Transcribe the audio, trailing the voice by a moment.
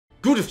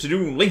Good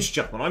afternoon, ladies and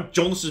gentlemen, I'm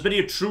John, this is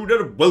Video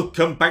Intruder,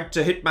 welcome back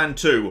to Hitman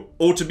 2,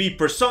 or to be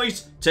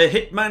precise, to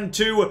Hitman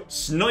 2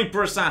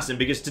 Sniper Assassin,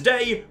 because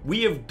today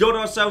we have got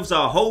ourselves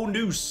a whole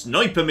new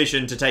sniper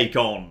mission to take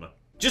on.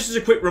 Just as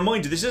a quick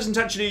reminder, this isn't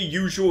actually a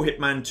usual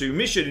Hitman 2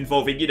 mission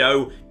involving, you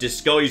know,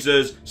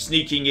 disguisers,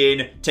 sneaking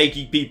in,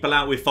 taking people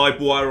out with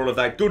fiber wire, all of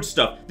that good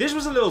stuff. This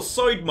was a little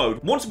side mode.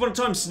 Once upon a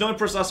time,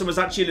 Sniper Assassin was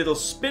actually a little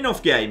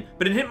spin-off game,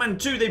 but in Hitman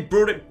 2, they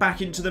brought it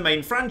back into the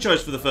main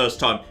franchise for the first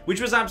time,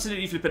 which was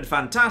absolutely flippin'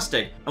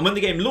 fantastic. And when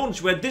the game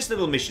launched, we had this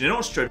little mission in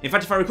Austria. In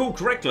fact, if I recall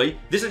correctly,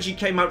 this actually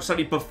came out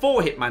slightly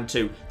before Hitman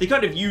 2. They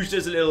kind of used it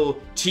as a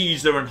little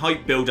teaser and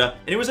hype builder,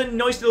 and it was a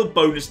nice little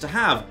bonus to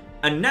have.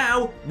 And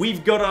now,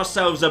 we've got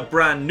ourselves a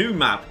brand new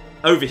map,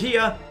 over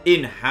here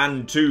in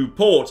Hand 2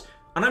 Port.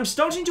 And I'm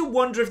starting to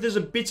wonder if there's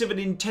a bit of an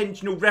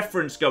intentional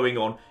reference going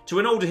on to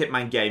an older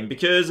Hitman game,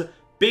 because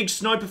big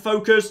sniper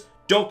focus,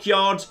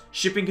 dockyards,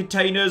 shipping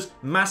containers,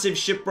 massive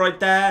ship right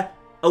there.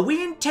 Are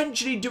we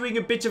intentionally doing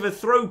a bit of a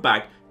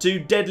throwback to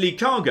Deadly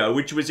Cargo,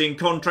 which was in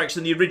contracts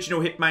in the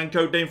original Hitman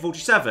Codename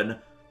 47?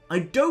 I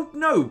don't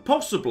know,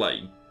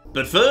 possibly.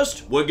 But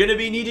first, we're going to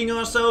be needing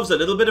ourselves a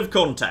little bit of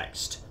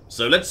context.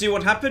 So let's see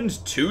what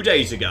happened 2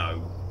 days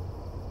ago.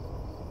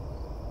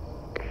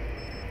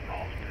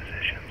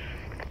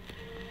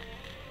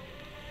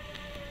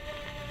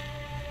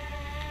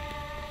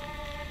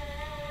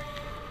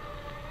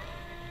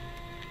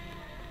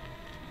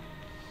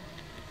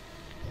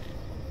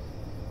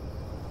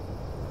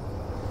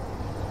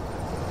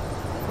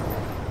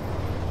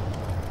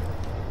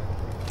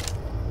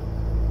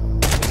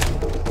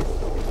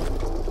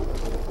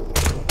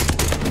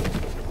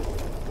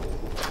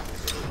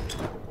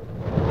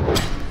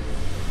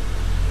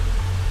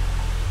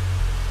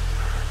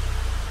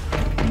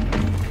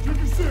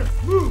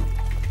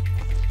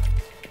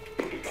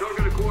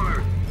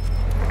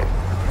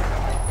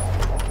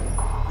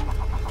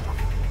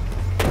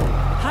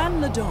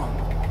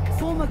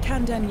 Former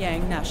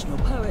Kandanyang national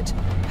poet,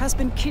 has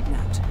been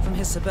kidnapped from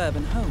his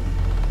suburban home.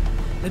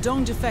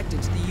 Ledong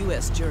defected to the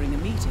US during a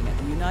meeting at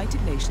the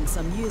United Nations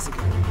some years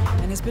ago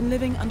and has been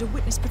living under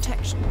witness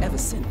protection ever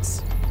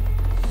since.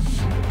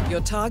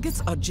 Your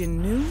targets are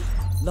Jin Nu,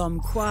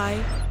 Lom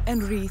Kwai,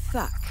 and Ri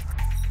Thak,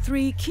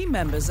 three key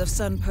members of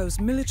Sun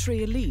Po's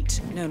military elite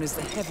known as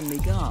the Heavenly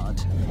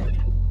Guard.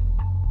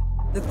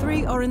 The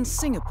three are in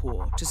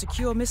Singapore to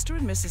secure Mr.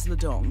 and Mrs.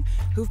 Ledong,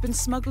 who've been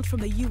smuggled from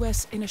the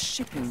US in a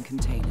shipping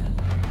container.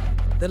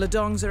 The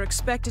Ledongs are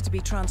expected to be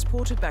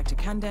transported back to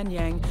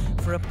Kandanyang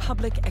for a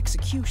public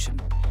execution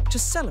to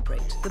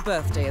celebrate the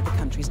birthday of the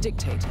country's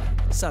dictator,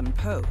 Sun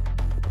Po.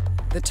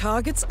 The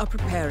targets are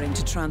preparing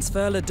to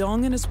transfer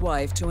Ledong and his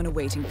wife to an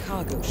awaiting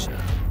cargo ship.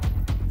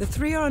 The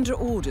three are under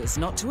orders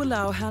not to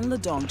allow Han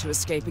Ledong to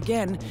escape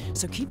again,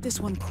 so keep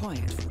this one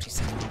quiet,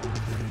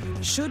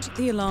 47. Should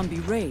the alarm be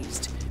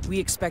raised, we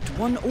expect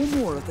one or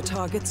more of the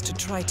targets to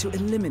try to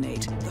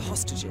eliminate the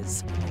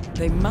hostages.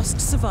 They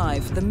must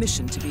survive for the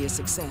mission to be a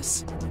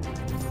success.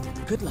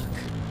 Good luck.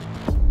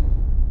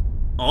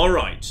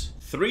 Alright,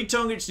 3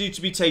 targets need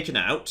to be taken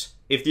out.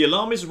 If the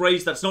alarm is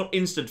raised, that's not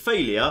instant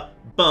failure,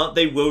 but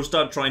they will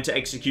start trying to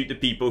execute the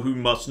people who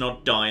must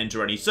not die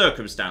under any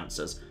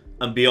circumstances.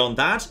 And beyond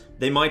that,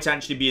 they might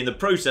actually be in the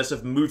process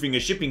of moving a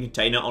shipping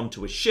container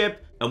onto a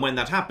ship, and when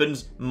that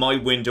happens, my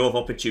window of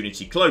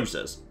opportunity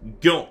closes.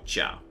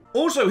 Gotcha.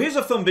 Also, here's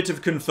a fun bit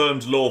of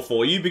confirmed lore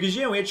for you, because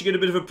yeah, we actually get a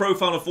bit of a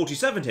profile of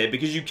 47 here,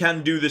 because you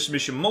can do this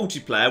mission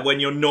multiplayer when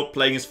you're not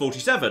playing as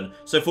 47.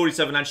 So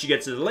 47 actually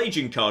gets a little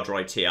agent card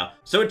right here.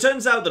 So it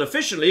turns out that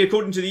officially,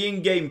 according to the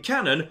in-game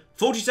canon,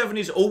 47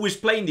 is always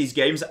playing these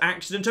games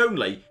accident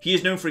only. He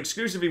is known for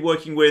exclusively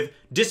working with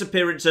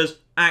disappearances,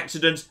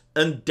 accidents,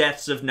 and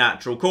deaths of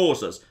natural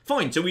causes.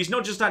 Fine, so he's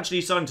not just actually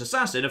a silent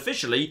assassin,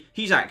 officially,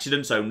 he's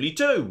accidents only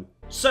too.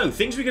 So,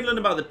 things we can learn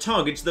about the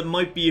targets that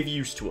might be of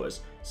use to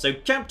us. So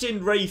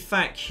Captain Ri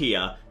Thak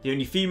here, the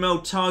only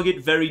female target,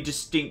 very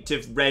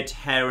distinctive red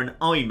hair and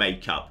eye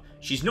makeup.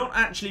 She's not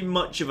actually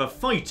much of a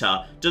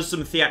fighter, does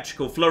some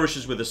theatrical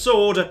flourishes with a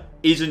sword,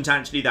 isn't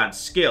actually that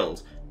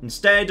skilled.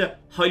 Instead,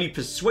 highly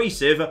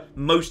persuasive,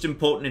 most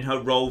important in her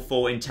role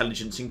for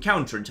intelligence and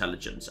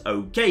counterintelligence.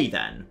 Okay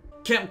then.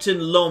 Captain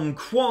Lom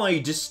Kwai,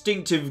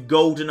 distinctive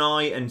golden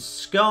eye and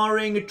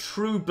scarring,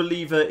 true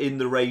believer in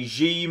the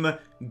regime,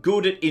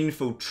 good at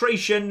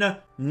infiltration,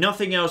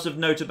 nothing else of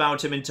note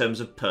about him in terms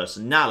of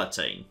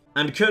personality.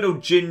 And Colonel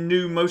Jin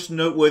Nu, most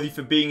noteworthy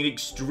for being an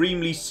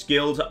extremely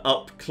skilled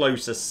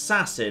up-close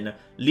assassin,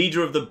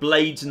 leader of the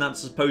Blades, and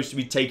that's supposed to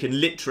be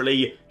taken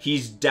literally,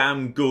 he's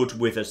damn good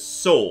with a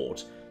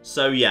sword.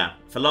 So yeah,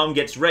 if alarm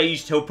gets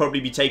raised, he'll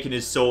probably be taking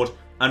his sword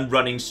and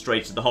running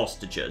straight at the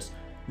hostages.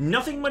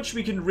 Nothing much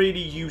we can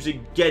really use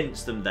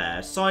against them there,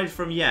 aside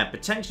from, yeah,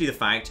 potentially the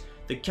fact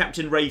that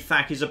Captain Ri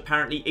Thak is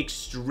apparently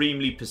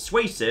extremely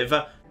persuasive,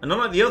 and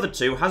unlike the other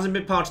two, hasn't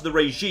been part of the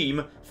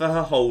regime for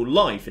her whole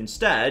life.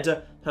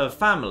 Instead, her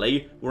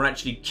family were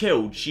actually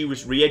killed. She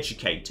was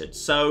re-educated.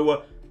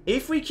 So,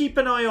 if we keep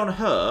an eye on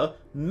her,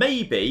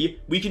 maybe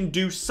we can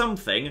do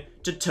something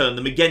to turn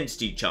them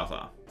against each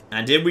other.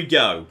 And here we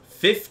go.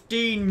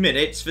 15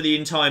 minutes for the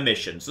entire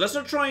mission. So let's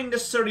not try and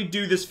necessarily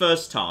do this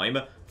first time.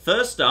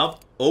 First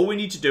up, all we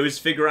need to do is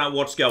figure out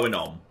what's going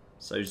on.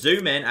 So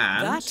zoom in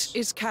and... That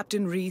is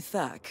Captain Ree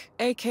Thack,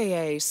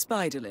 a.k.a.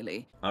 Spider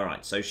Lily.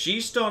 Alright, so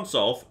she starts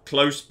off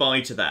close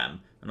by to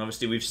them. And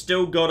obviously we've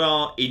still got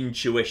our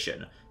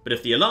intuition. But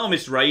if the alarm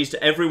is raised,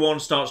 everyone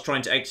starts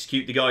trying to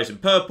execute the guys in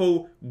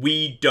purple.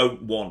 We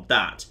don't want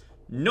that.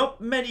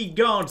 Not many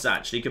guards,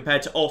 actually,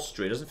 compared to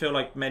Austria. It doesn't feel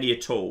like many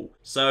at all.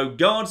 So,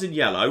 guards in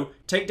yellow.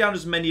 Take down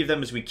as many of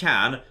them as we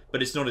can,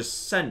 but it's not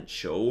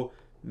essential.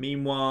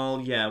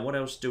 Meanwhile, yeah, what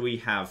else do we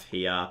have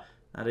here?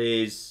 That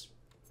is...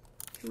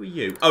 Who are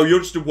you? Oh, you're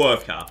just a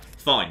worker.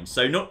 Fine.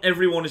 So, not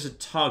everyone is a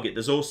target.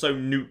 There's also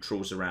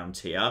neutrals around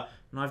here.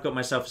 And I've got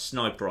myself a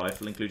sniper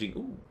rifle, including...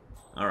 Ooh.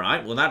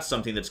 Alright, well, that's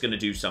something that's going to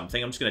do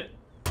something. I'm just going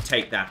to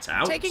take that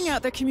out. Taking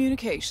out their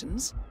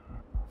communications?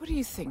 What are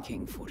you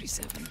thinking,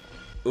 47?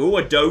 Oh,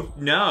 I don't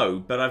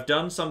know, but I've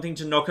done something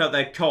to knock out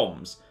their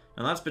comms.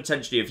 And that's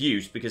potentially of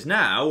use, because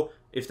now,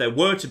 if there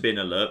were to be an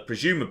alert,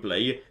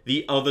 presumably,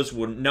 the others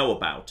wouldn't know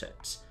about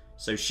it.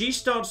 So she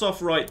starts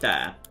off right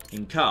there.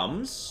 In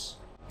comes...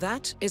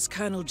 That is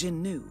Colonel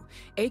Jin Nu,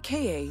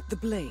 a.k.a. The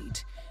Blade.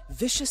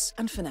 Vicious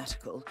and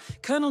fanatical,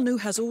 Colonel Nu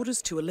has orders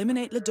to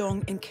eliminate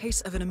Ledong in case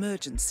of an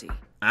emergency.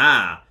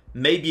 Ah,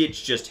 maybe it's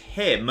just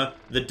him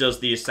that does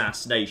the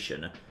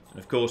assassination. And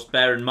of course,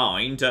 bear in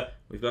mind,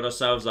 we've got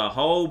ourselves a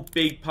whole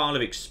big pile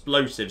of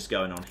explosives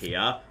going on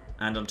here.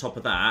 And on top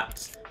of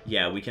that,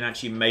 yeah, we can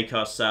actually make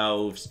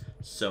ourselves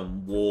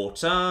some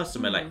water,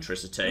 some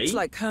electricity. It's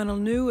like Colonel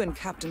Nu and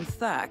Captain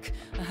Thack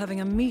are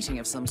having a meeting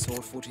of some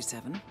sort,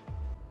 47.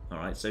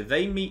 Alright, so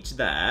they meet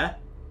there.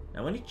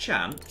 Now, any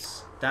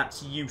chance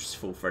that's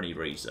useful for any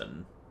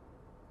reason?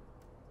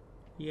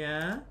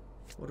 Yeah?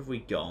 What have we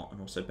got? And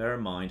also, bear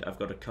in mind, I've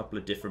got a couple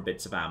of different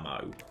bits of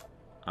ammo.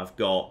 I've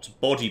got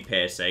body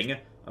piercing,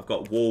 I've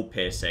got wall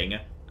piercing,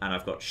 and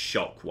I've got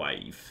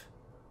shockwave.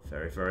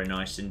 Very, very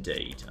nice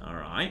indeed.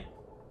 Alright.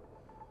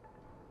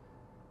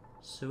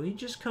 So he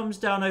just comes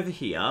down over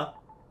here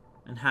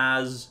and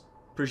has,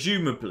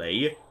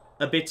 presumably,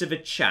 a bit of a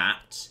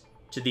chat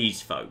to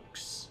these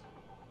folks.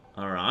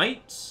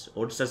 Alright,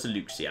 or just has a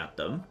Lucy at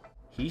them.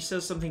 He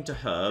says something to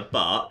her,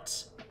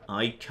 but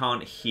I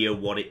can't hear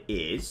what it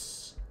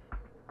is.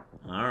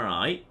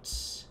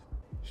 Alright.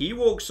 He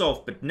walks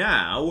off, but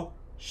now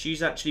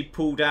she's actually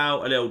pulled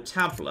out a little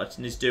tablet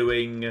and is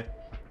doing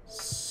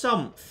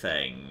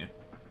something.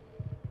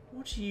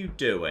 What are you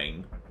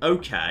doing?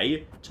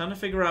 Okay, trying to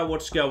figure out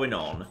what's going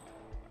on.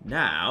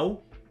 Now,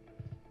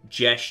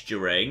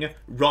 gesturing.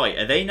 Right,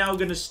 are they now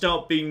going to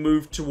start being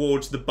moved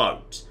towards the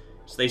boat?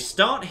 So they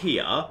start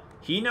here.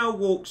 He now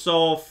walks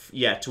off,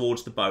 yeah,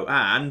 towards the boat.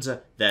 And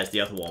there's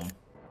the other one.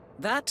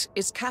 That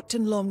is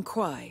Captain Lom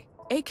Kwai,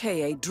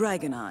 a.k.a.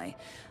 Dragon Eye,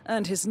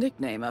 and his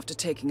nickname after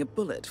taking a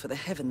bullet for the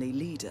Heavenly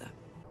Leader.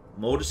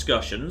 More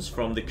discussions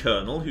from the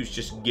Colonel, who's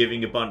just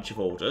giving a bunch of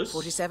orders.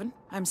 47,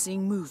 I'm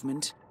seeing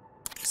movement.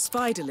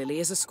 Spider Lily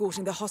is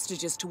escorting the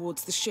hostages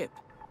towards the ship.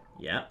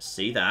 Yeah,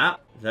 see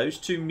that. Those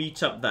two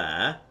meet up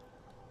there.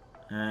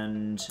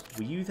 And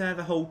were you there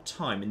the whole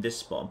time in this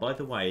spot? And by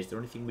the way, is there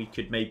anything we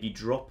could maybe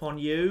drop on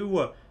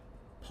you?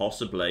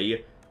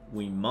 Possibly.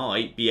 We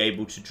might be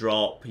able to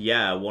drop,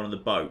 yeah, one of the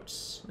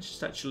boats. Let's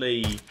just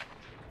actually... If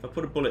I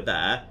put a bullet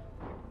there...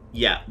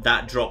 Yeah,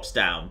 that drops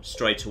down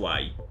straight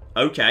away.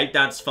 Okay,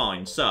 that's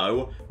fine.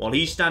 So, while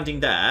he's standing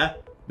there,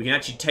 we can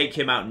actually take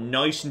him out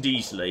nice and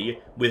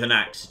easily with an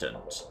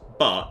accident.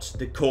 But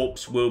the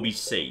corpse will be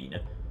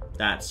seen.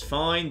 That's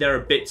fine.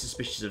 They're a bit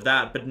suspicious of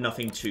that, but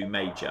nothing too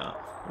major.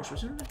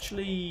 Was there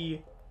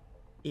actually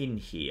in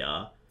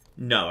here?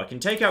 No, I can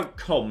take out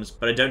comms,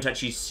 but I don't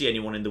actually see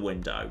anyone in the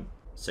window.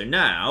 So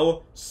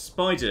now,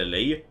 Spider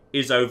Lily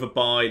is over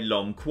by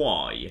Lom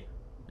Kwai.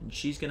 And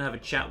she's going to have a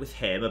chat with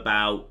him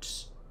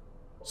about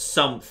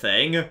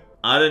something.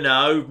 I don't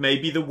know,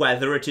 maybe the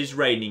weather. It is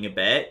raining a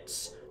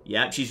bit.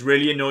 Yep, she's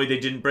really annoyed they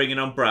didn't bring an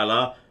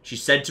umbrella. She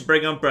said to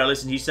bring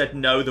umbrellas, and he said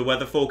no, the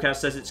weather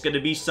forecast says it's going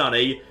to be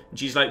sunny. And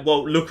she's like,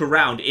 well, look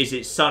around, is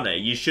it sunny?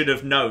 You should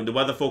have known, the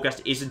weather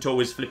forecast isn't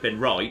always flipping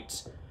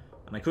right.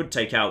 And I could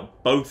take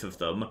out both of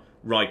them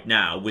right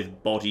now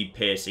with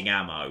body-piercing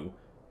ammo.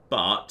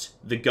 But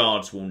the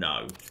guards will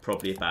know.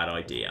 Probably a bad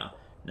idea.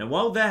 Now,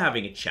 while they're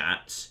having a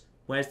chat,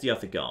 where's the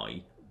other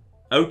guy?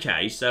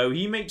 Okay, so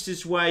he makes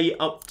his way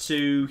up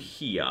to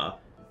here.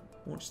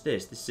 What's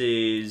this? This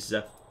is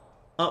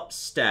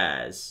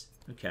upstairs.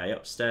 Okay,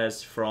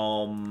 upstairs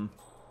from...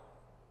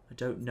 I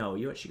don't know. Are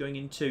you actually going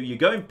into... You're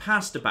going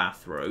past a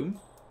bathroom.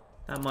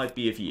 That might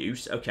be of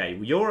use. Okay,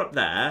 well, you're up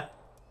there.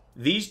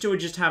 These two are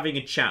just having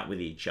a chat with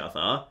each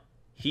other.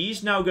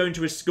 He's now going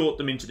to escort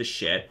them into the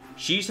ship.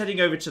 She's heading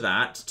over to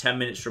that. 10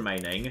 minutes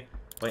remaining.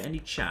 By any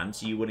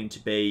chance, are you willing to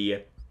be...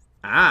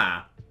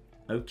 Ah!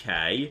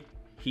 Okay.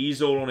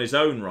 He's all on his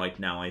own right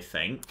now, I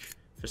think.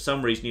 For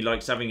some reason, he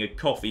likes having a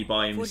coffee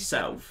by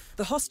himself. 47.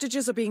 The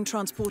hostages are being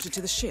transported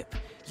to the ship.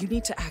 You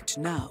need to act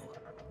now.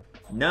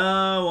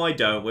 No, I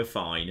don't. We're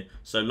fine.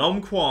 So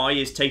Lom Kwai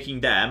is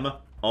taking them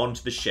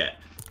onto the ship.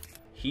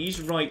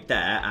 He's right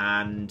there,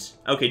 and...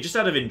 Okay, just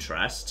out of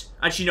interest.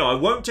 Actually, no, I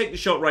won't take the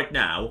shot right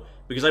now,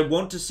 because I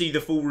want to see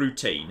the full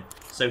routine.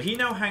 So he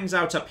now hangs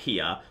out up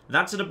here.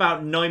 That's at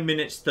about 9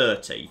 minutes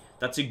 30.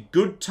 That's a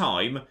good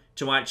time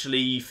to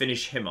actually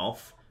finish him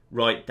off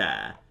right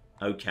there.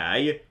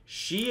 Okay,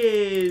 she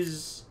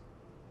is...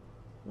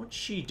 What's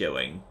she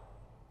doing?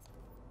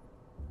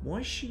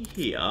 Why is she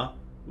here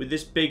with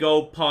this big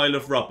old pile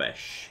of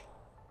rubbish?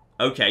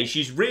 Okay,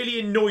 she's really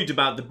annoyed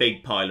about the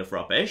big pile of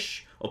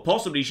rubbish. Or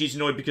possibly she's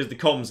annoyed because the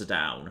comms are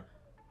down.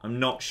 I'm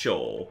not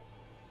sure.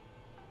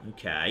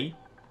 Okay.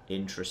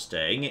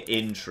 Interesting.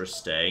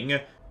 Interesting.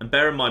 And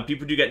bear in mind,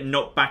 people do get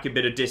knocked back a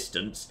bit of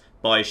distance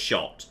by a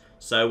shot.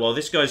 So while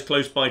this guy's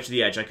close by to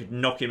the edge, I could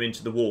knock him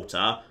into the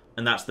water.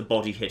 And that's the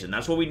body hit. And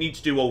that's what we need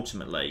to do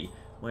ultimately.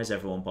 Where's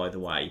everyone, by the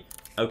way?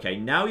 Okay,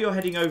 now you're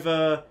heading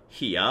over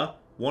here.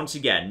 Once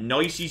again,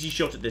 nice easy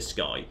shot at this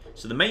guy.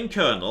 So the main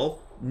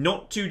colonel,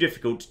 not too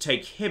difficult to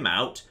take him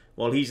out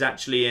while he's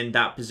actually in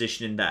that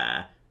position in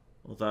there.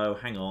 Although,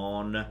 hang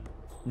on.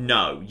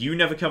 No, you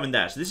never come in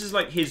there. So this is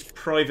like his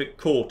private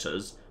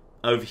quarters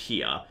over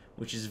here,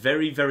 which is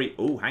very, very...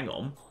 Oh, hang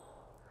on.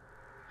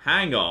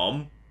 Hang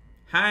on.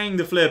 Hang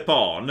the flip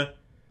on.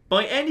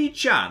 By any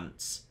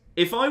chance,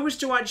 if I was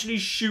to actually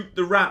shoot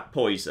the rat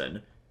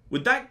poison,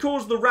 would that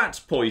cause the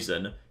rat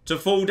poison to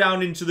fall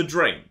down into the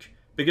drink?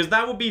 Because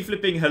that would be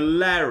flipping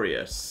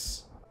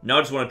hilarious. No,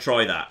 I just want to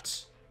try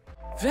that.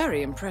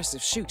 Very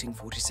impressive shooting,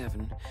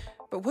 47.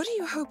 But what are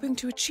you hoping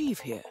to achieve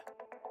here?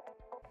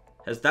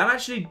 Has that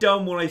actually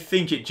done what I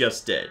think it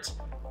just did?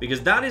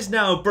 Because that is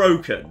now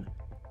broken.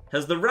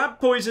 Has the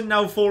rat poison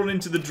now fallen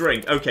into the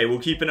drink? Okay, we'll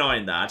keep an eye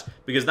on that.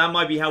 Because that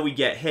might be how we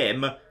get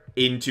him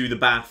into the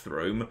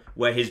bathroom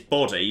where his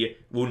body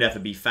will never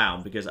be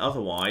found. Because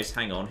otherwise,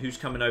 hang on, who's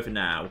coming over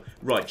now?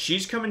 Right,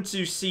 she's coming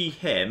to see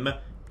him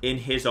in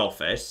his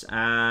office.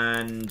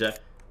 And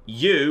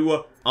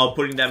you are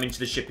putting them into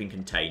the shipping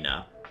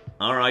container.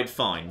 Alright,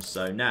 fine.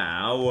 So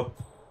now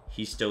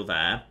he's still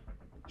there.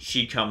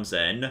 She comes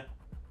in.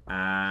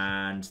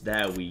 And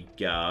there we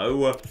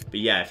go. But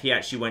yeah, if he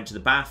actually went to the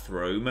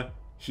bathroom,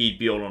 he'd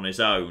be all on his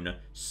own.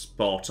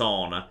 Spot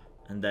on.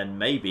 And then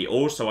maybe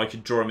also I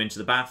could draw him into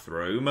the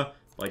bathroom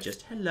by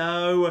just,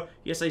 hello.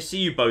 Yes, I see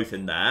you both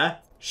in there.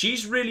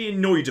 She's really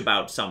annoyed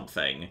about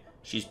something.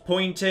 She's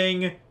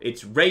pointing.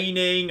 It's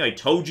raining. I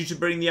told you to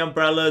bring the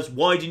umbrellas.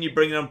 Why didn't you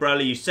bring an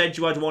umbrella? You said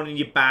you had one in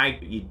your bag,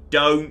 but you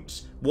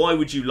don't. Why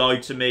would you lie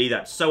to me?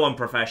 That's so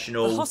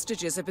unprofessional. The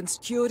hostages have been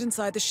secured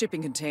inside the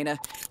shipping container.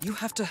 You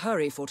have to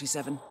hurry,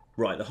 47.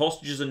 Right, the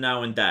hostages are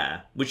now in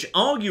there, which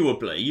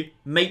arguably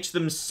makes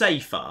them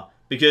safer,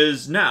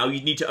 because now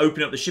you need to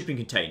open up the shipping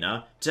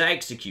container to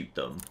execute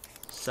them.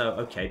 So,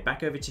 okay,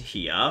 back over to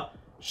here.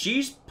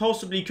 She's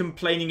possibly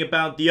complaining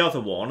about the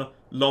other one,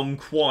 Lom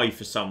Kwai,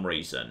 for some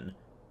reason.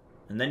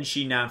 And then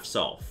she naffs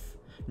off.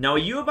 Now, are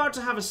you about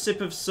to have a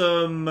sip of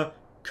some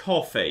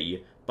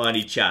coffee, by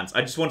any chance?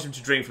 I just want him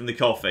to drink from the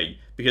coffee,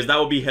 because that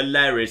would be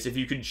hilarious if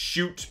you could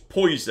shoot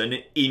poison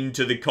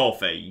into the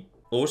coffee.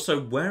 Also,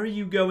 where are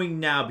you going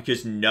now?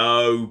 Because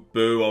no,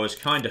 boo, I was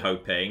kind of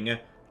hoping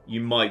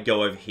you might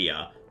go over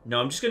here. No,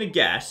 I'm just going to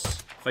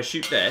guess. If I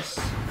shoot this,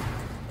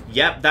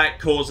 yep, that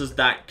causes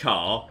that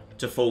car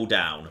to fall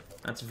down.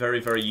 That's very,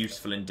 very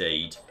useful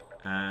indeed.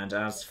 And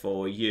as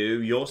for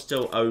you, you're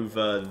still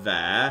over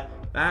there.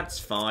 That's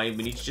fine.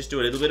 We need to just do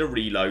a little bit of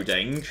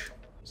reloading.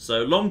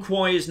 So, Lom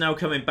Kwai is now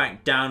coming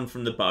back down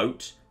from the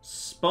boat.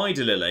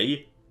 Spider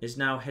Lily is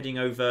now heading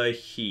over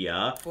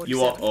here. 47.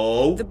 You are...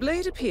 Oh. The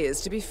blade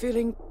appears to be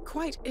feeling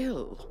quite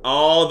ill.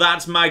 Oh,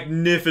 that's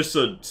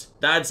magnificent.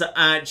 That's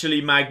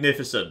actually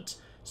magnificent.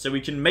 So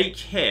we can make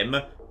him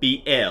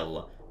be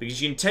ill.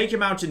 Because you can take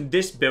him out in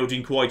this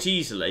building quite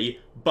easily,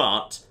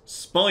 but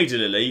Spider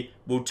Lily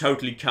will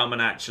totally come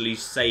and actually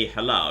say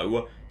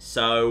hello.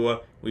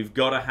 So we've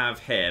got to have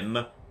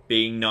him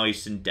being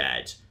nice and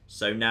dead.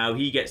 So now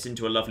he gets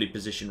into a lovely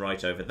position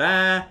right over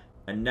there.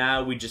 And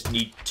now we just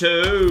need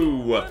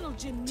to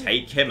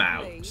take him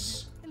out.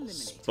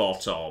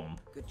 Spot on.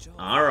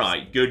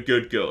 Alright, good,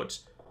 good, good.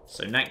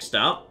 So next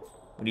up,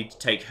 we need to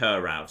take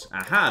her out.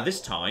 Aha, this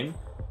time...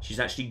 she's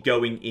actually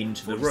going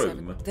into the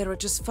room. There are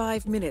just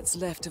 5 minutes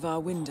left of our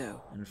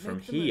window. And from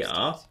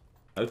here...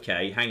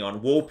 Okay, hang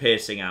on.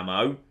 Wall-piercing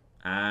ammo.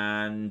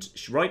 And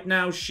right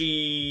now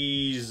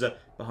she's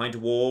behind a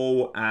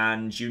wall.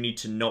 And you need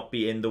to not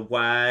be in the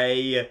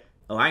way.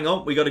 Oh, hang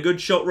on. We got a good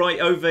shot right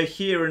over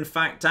here, in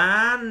fact.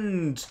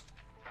 And...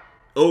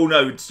 oh,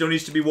 no. It still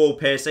needs to be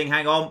wall-piercing.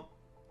 Hang on.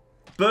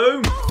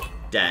 Boom.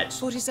 Dead.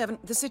 47,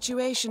 the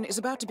situation is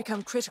about to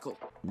become critical.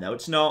 No,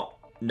 it's not.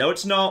 No,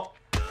 it's not.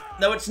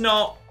 No, it's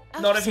not.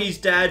 Not if he's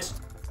dead.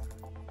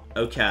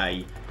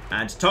 Okay.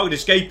 And target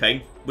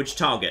escaping. Which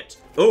target?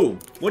 Oh,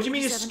 what do you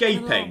mean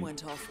escaping?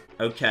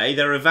 Okay,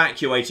 they're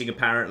evacuating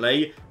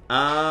apparently.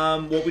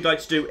 What we'd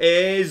like to do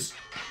is...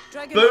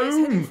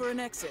 boom! For an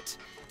exit.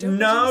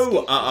 No!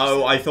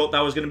 Uh-oh, I thought that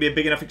was going to be a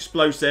big enough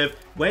explosive.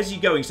 Where's he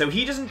going? So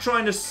he doesn't try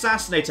and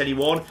assassinate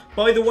anyone.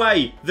 By the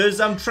way, there's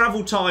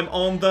travel time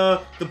on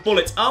the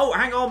bullets. Oh,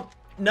 hang on.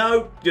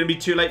 No, gonna be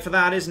too late for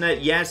that, isn't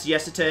it? Yes,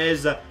 yes it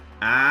is.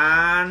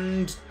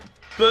 And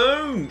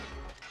boom.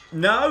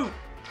 No.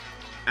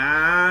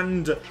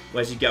 And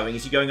where's he going?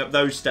 Is he going up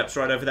those steps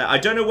right over there? I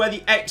don't know where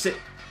the exit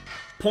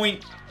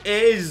point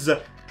is.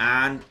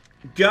 And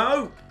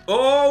go.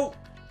 Oh,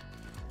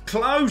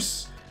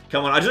 close.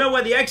 Come on, I don't know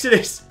where the exit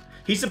is.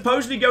 He's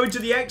supposedly going to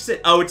the exit.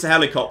 Oh, it's a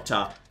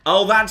helicopter.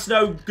 Oh, that's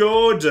no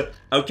good.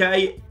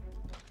 Okay,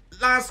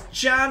 last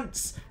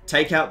chance.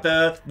 Take out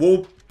the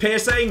wall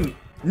piercing.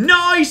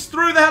 Nice,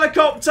 through the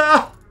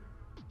helicopter.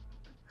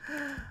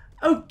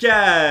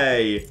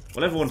 Okay,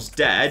 well, everyone's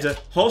dead.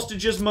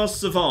 Hostages must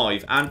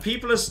survive, and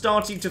people are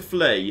starting to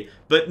flee,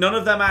 but none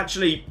of them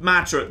actually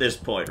matter at this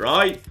point,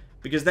 right?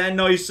 Because they're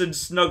nice and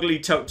snugly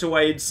tucked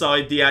away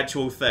inside the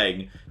actual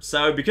thing.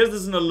 So, because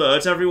there's an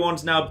alert,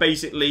 everyone's now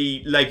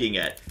basically legging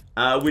it,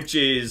 which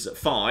is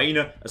fine,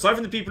 aside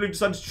from the people who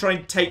decided to try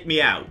and take me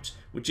out,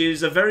 which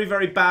is a very,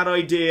 very bad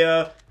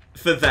idea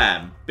for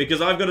them,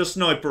 because I've got a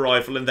sniper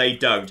rifle and they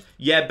don't.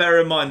 Yeah,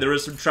 bear in mind there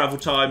is some travel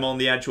time on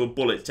the actual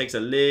bullet. It takes a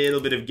little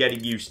bit of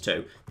getting used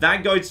to.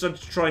 That guy decided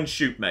to try and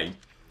shoot me.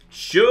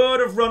 Should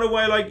have run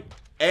away like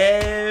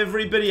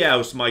everybody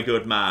else, my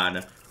good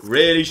man.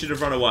 Really should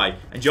have run away.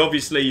 And you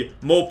obviously,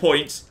 more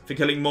points for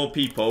killing more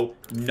people.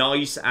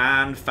 Nice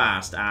and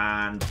fast.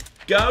 And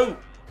go.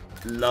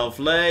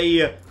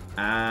 Lovely.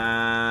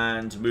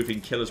 And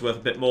moving killer's worth a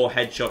bit more.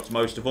 Headshots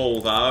most of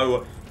all,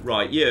 though.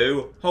 Right,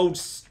 you. Hold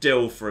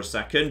still for a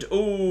second.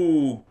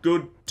 Ooh,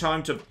 good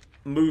time to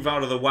move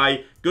out of the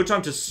way. Good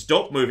time to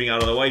stop moving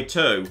out of the way,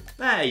 too.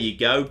 There you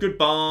go.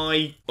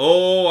 Goodbye.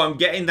 Oh, I'm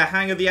getting the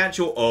hang of the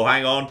actual... Oh,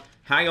 hang on.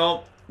 Hang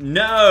on.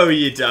 No,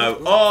 you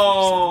don't.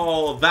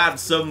 Oh,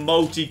 that's some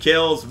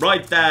multi-kills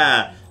right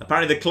there.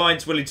 Apparently the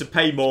client's willing to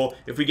pay more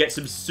if we get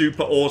some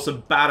super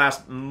awesome,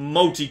 badass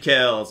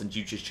multi-kills. And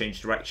you just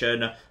changed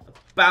direction.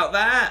 About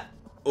that.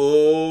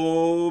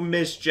 Oh,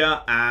 missed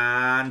ya.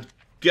 And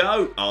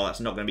go. Oh,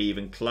 that's not going to be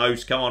even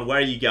close. Come on, where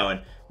are you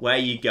going? Where are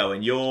you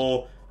going?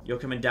 You're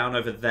coming down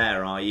over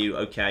there, are you?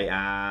 Okay,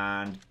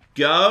 and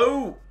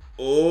go.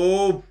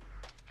 Oh,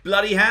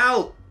 bloody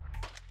hell.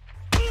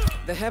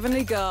 The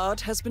Heavenly Guard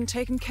has been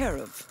taken care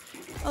of.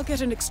 I'll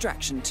get an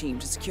extraction team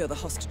to secure the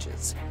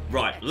hostages.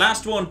 Right,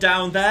 last one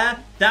down there.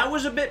 That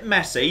was a bit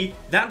messy.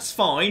 That's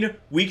fine.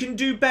 We can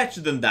do better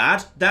than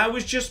that. That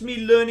was just me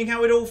learning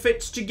how it all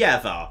fits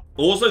together.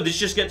 Also, this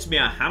just gets me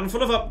a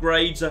handful of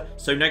upgrades,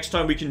 so next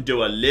time we can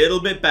do a little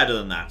bit better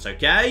than that,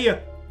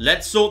 okay?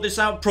 Let's sort this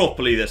out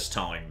properly this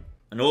time.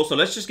 And also,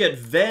 let's just get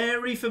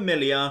very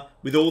familiar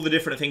with all the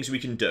different things we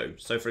can do.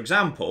 So, for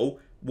example,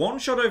 one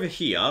shot over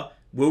here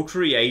will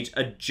create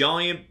a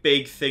giant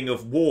big thing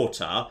of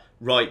water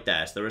right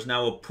there. So there is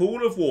now a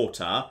pool of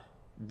water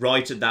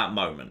right at that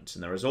moment.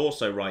 And there is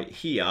also right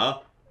here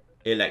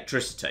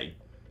electricity.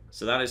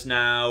 So that is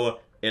now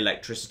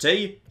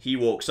electricity. He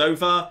walks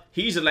over.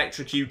 He's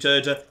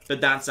electrocuted.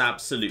 But that's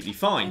absolutely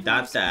fine.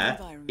 That there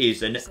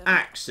is an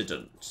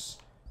accident.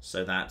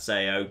 So that's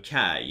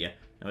a-okay.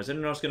 Now, is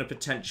anyone else going to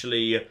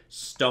potentially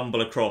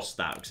stumble across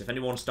that? Because if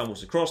anyone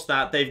stumbles across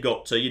that, they've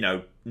got to, you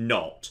know,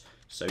 not.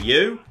 So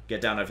you, get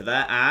down over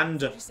there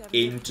and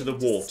into the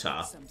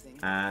water.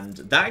 And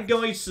that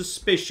guy's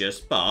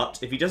suspicious, but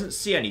if he doesn't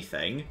see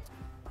anything...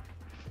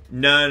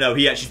 No,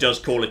 he actually does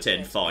call it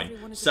in,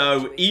 fine.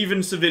 So,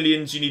 even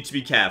civilians you need to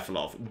be careful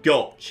of.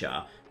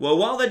 Gotcha. Well,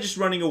 while they're just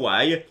running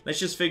away, let's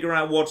just figure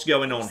out what's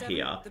going on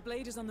here.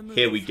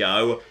 Here we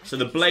go. So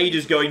the blade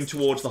is going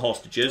towards the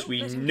hostages.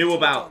 We knew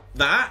about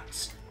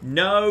that.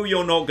 No,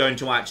 you're not going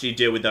to actually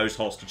deal with those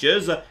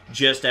hostages.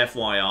 Just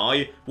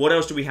FYI. What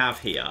else do we have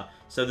here?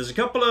 So there's a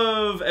couple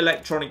of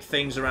electronic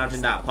things around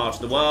in that part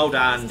of the world,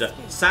 and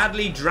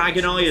sadly,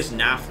 Dragon Eye is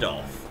naffed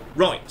off.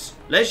 Right,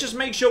 let's just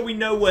make sure we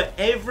know where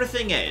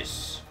everything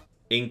is.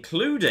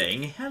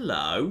 Including,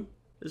 hello,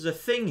 there's a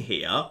thing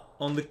here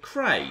on the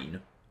crane.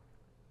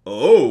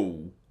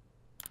 Oh.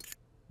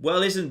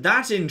 Well, isn't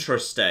that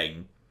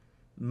interesting?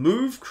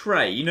 Move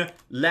crane,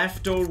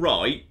 left or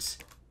right.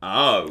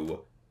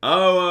 Oh.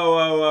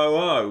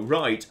 Oh,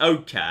 right,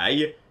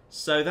 okay.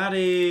 So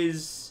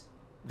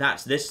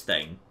that's this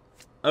thing.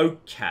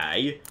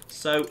 Okay,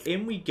 so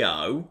in we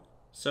go.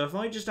 So if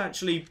I just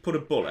actually put a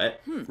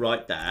bullet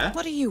right there.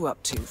 What are you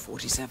up to,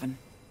 47?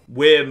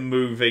 We're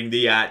moving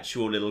the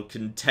actual little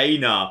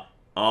container.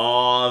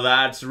 Oh,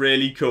 that's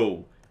really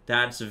cool.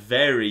 That's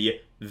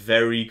very,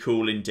 very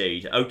cool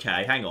indeed.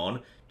 Okay, hang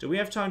on. Do we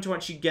have time to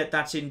actually get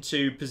that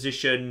into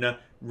position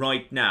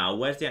right now?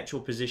 Where's the actual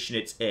position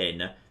it's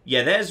in?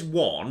 Yeah, there's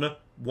 1,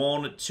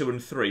 2,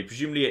 and 3.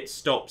 Presumably it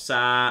stops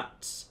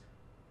at...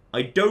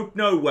 I don't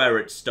know where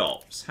it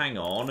stops. Hang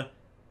on.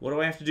 What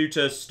do I have to do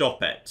to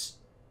stop it?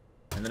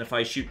 And then if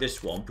I shoot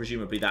this one,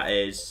 presumably that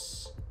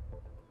is...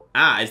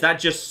 Ah, is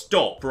that just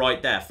stop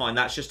right there? Fine,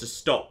 that's just a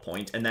stop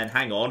point. And then,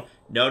 hang on.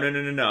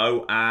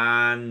 No.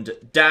 And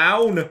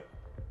down.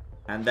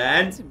 And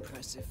then... That's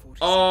impressive, 47.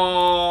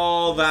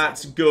 Oh,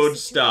 that's good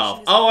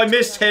stuff. Oh, I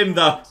missed him,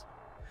 though.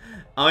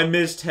 I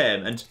missed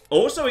him. And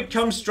also it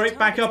comes straight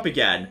back up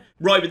again.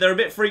 Right, but they're a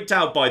bit freaked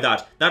out by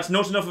that. That's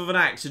not enough of an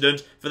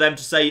accident for them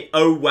to say,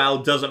 oh well,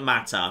 doesn't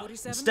matter.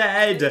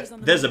 Instead,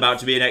 there's about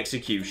to be an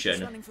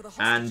execution.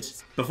 And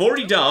before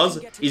he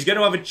does, he's going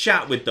to have a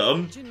chat with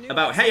them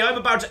about, hey, I'm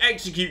about to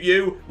execute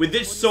you with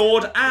this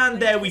sword, and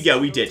there we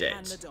go, he did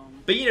it.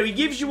 But, you know, he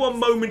gives you a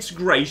moment's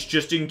grace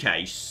just in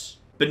case.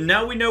 But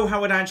now we know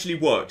how it actually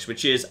works,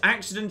 which is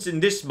accidents in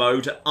this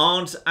mode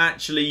aren't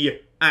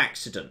actually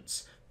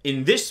accidents.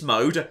 In this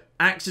mode,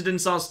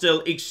 accidents are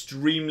still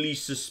extremely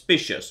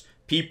suspicious.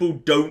 People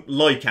don't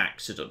like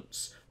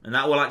accidents. And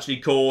that will actually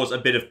cause a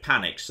bit of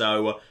panic.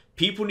 So,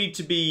 people need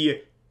to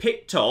be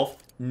picked off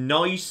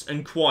nice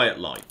and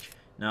quiet-like.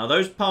 Now,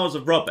 those piles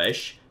of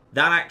rubbish,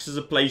 that acts as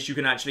a place you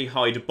can actually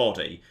hide a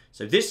body.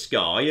 So this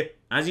guy,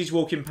 as he's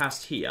walking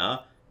past here...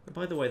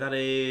 By the way, that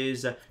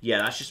is... yeah,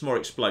 that's just more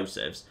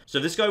explosives. So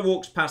this guy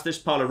walks past this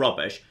pile of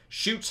rubbish,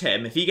 shoots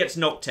him. If he gets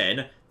knocked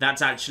in,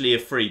 that's actually a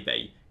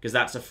freebie. Because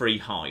that's a free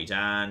hide.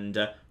 And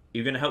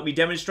you're going to help me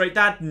demonstrate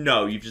that?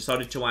 No, you've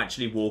decided to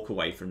actually walk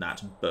away from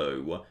that.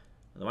 Boo.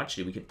 Although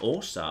actually, we can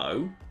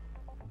also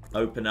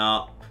open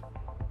up...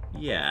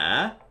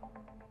 yeah.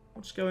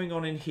 What's going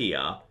on in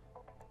here?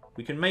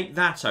 We can make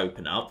that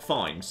open up.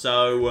 Fine.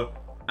 So,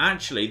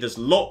 actually, there's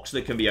locks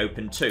that can be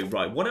opened too.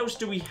 Right, what else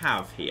do we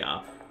have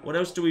here? What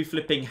else do we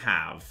flipping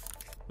have?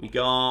 We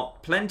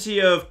got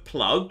plenty of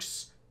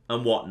plugs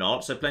and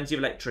whatnot. So, plenty of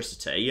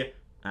electricity.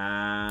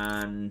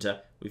 And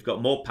we've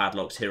got more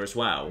padlocks here as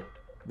well.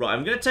 Right,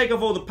 I'm going to take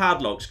off all the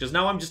padlocks because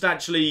now I'm just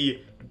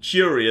actually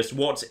curious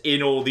what's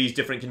in all these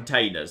different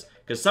containers.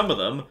 Because some of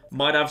them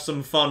might have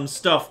some fun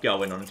stuff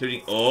going on,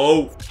 including...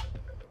 oh,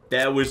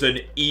 there was an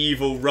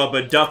evil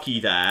rubber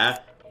ducky there.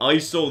 I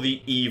saw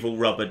the evil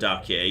rubber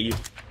ducky. I'm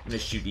going to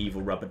shoot the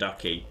evil rubber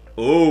ducky.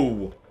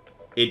 Oh,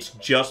 it's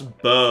just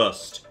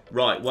burst.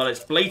 Right, well,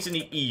 it's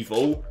blatantly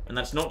evil, and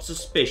that's not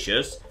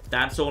suspicious.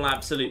 That's all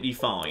absolutely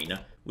fine.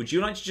 Would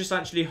you like to just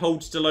actually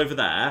hold still over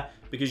there?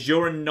 Because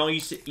you're a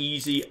nice,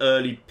 easy,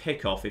 early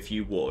pick-off if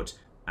you would.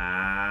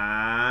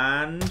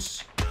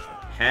 And...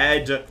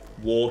 head,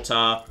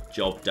 water,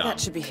 job done. That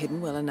should be hidden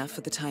well enough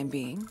for the time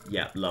being.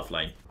 Yeah,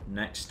 lovely.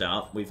 Next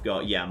up, we've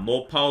got, yeah,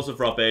 more piles of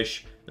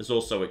rubbish. There's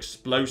also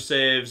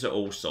explosives,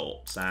 all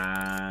sorts.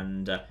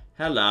 And,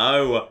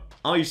 hello,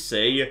 I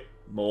see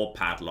more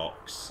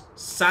padlocks.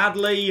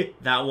 Sadly,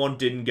 that one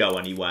didn't go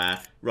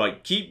anywhere.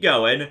 Right, keep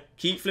going.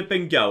 Keep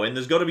flipping going.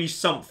 There's got to be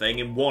something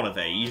in one of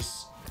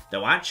these.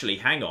 Though, actually,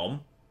 hang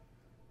on.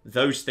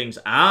 Those things...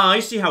 ah,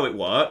 I see how it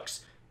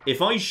works.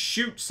 If I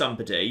shoot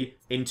somebody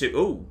into...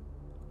 ooh.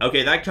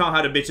 Okay, that car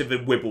had a bit of a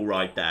wibble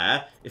right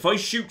there. If I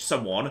shoot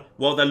someone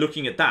while they're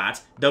looking at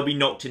that, they'll be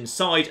knocked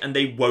inside and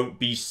they won't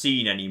be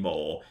seen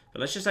anymore.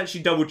 But let's just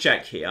actually double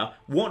check here.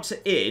 What's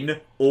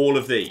in all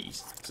of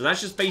these? So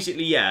that's just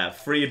basically, yeah,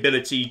 free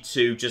ability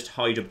to just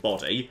hide a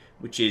body,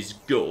 which is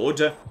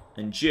good.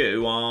 And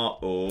you are...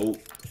 oh,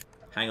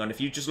 hang on. If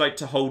you just like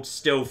to hold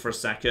still for a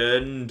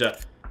second...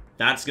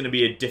 that's going to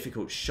be a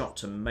difficult shot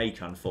to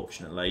make,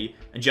 unfortunately.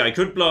 And yeah, I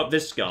could blow up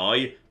this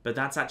guy, but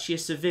that's actually a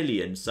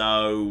civilian,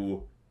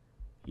 so...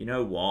 you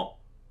know what?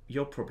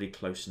 You're probably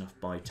close enough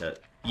by to...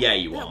 yeah,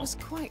 you are. That was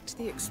quite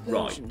the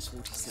explosion, right.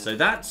 47. So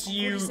that's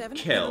you 47,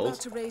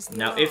 killed.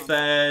 Now, alarm. if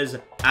there's...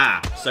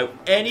 ah, so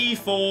any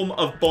form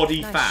of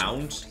body Nice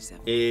found shot,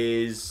 47.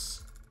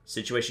 is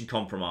situation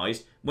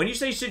compromised. When you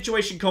say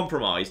situation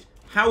compromised,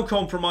 how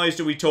compromised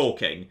are we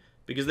talking?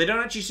 Because they don't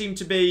actually seem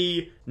to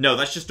be... no,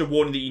 that's just a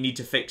warning that you need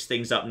to fix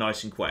things up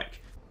nice and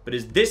quick. But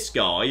is this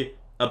guy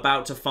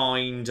about to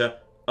find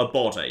a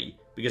body?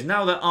 Because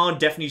now there are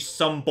definitely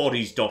some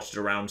bodies dotted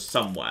around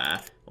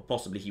somewhere. Or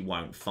possibly he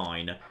won't.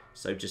 Fine.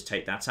 So just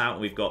take that out.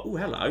 And we've got... ooh,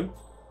 hello.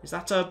 Is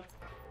that a...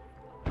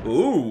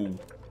 ooh.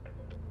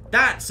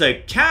 That's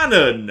a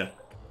cannon!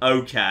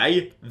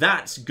 Okay,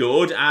 that's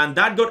good. And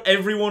that got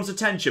everyone's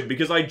attention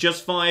because I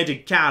just fired a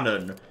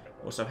cannon.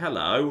 Also,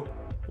 hello.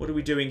 What are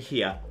we doing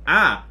here?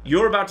 Ah,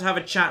 you're about to have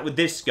a chat with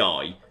this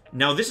guy.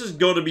 Now, this has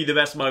got to be the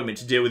best moment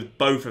to deal with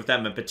both of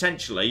them and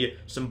potentially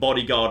some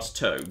bodyguards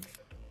too.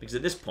 Because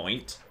at this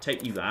point,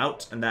 take you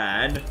out, and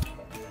then...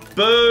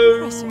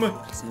 boom!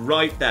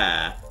 Right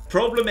there.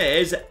 Problem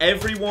is,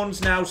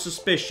 everyone's now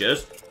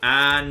suspicious,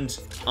 and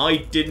I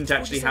didn't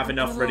actually have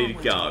enough ready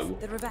to go.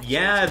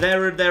 Yeah,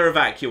 they're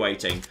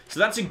evacuating. So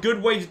that's a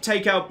good way to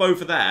take out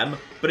both of them,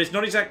 but it's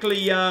not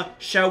exactly,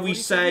 shall we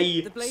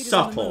say,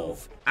 supple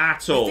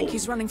at all. I think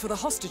he's running for the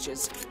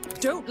hostages.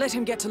 Don't let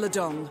him get to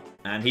Ledong.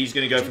 And he's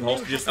going to go for the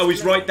hostages. Oh,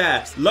 he's right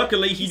there.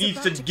 Luckily, he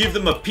needs to give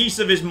them a piece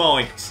of his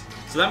mind.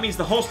 So that means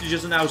the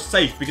hostages are now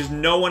safe because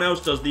no one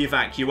else does the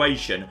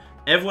evacuation.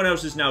 Everyone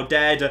else is now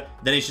dead.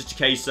 Then it's just a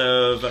case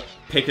of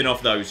picking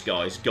off those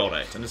guys. Got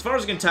it. And as far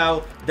as I can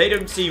tell, they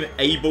don't seem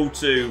able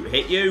to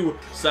hit you.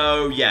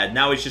 So, yeah,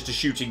 now it's just a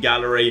shooting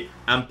gallery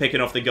and picking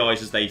off the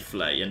guys as they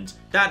flee. And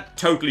that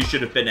totally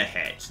should have been a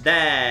hit.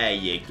 There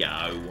you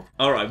go.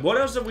 Alright, what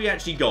else have we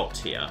actually got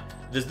here?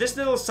 There's this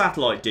little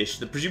satellite dish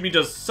that presumably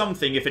does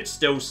something if it's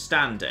still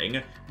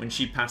standing when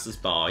she passes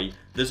by.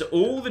 There's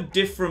all the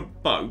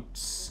different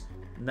boats.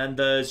 And then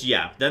there's,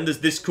 yeah, then there's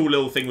this cool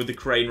little thing with the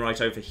crane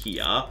right over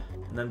here.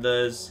 And then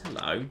there's,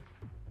 hello.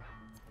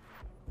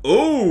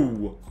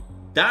 Ooh,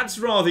 that's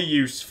rather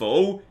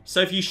useful. So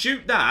if you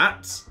shoot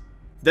that,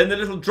 then the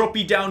little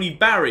droppy downy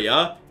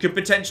barrier could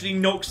potentially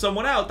knock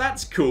someone out.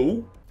 That's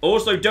cool.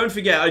 Also, don't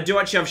forget, I do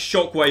actually have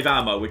shockwave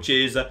ammo, which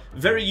is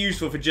very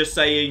useful for just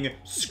saying,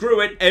 screw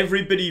it,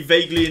 everybody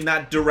vaguely in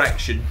that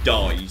direction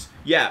dies.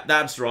 Yeah,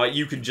 that's right,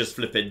 you can just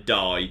flip and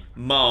die.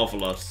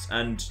 Marvellous.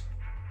 And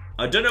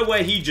I don't know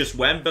where he just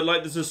went, but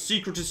like there's a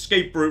secret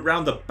escape route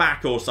round the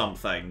back or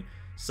something.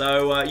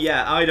 So,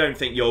 yeah, I don't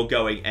think you're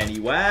going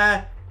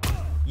anywhere.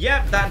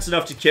 Yep, that's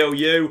enough to kill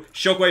you.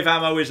 Shockwave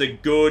ammo is a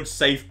good,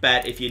 safe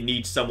bet if you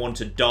need someone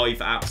to die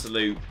for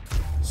absolute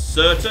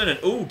certain.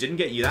 And, ooh, didn't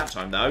get you that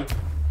time, though.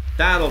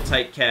 That'll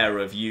take care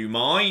of you,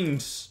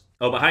 mind.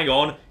 Oh, but hang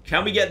on.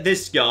 Can we get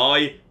this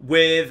guy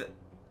with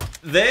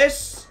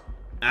this?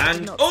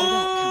 And,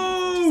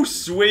 oh,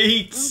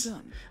 sweet. Well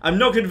done. I'm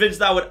not convinced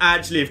that would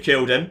actually have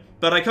killed him,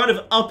 but I kind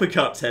of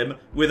uppercut him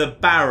with a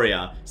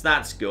barrier. So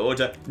that's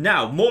good.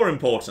 Now, more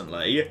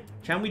importantly,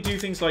 can we do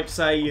things like,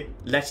 say,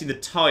 letting the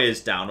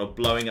tyres down or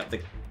blowing up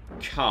the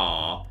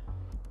car?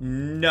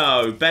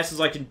 No, best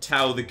as I can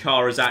tell, the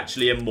car is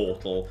actually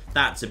immortal.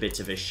 That's a bit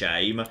of a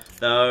shame.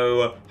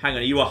 Though, hang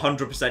on, are you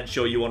 100%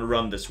 sure you want to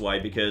run this way?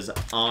 Because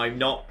I'm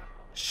not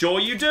sure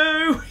you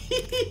do.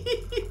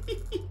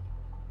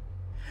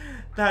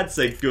 That's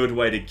a good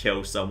way to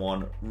kill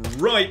someone.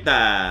 Right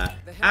there.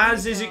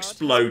 As is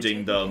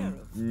exploding them.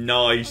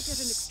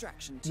 Nice.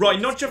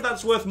 Right, not sure if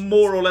that's worth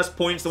more or less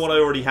points than what I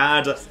already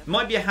had.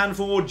 Might be a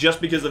handful more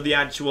just because of the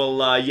actual,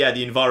 yeah,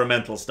 the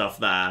environmental stuff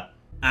there.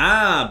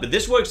 Ah, but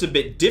this works a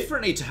bit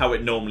differently to how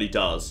it normally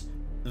does.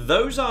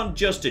 Those aren't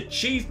just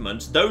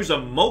achievements, those are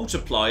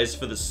multipliers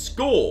for the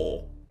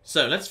score.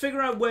 So, let's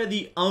figure out where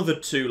the other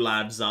two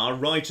lads are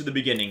right at the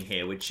beginning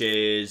here, which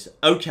is...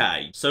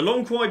 Okay, so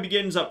Long Kwai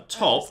begins up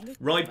top,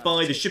 right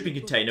by the shipping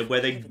container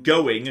where they're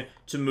going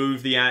to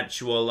move the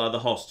actual, the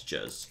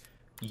hostages.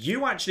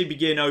 You actually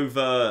begin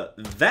over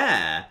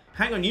there.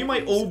 Hang on, you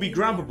might all be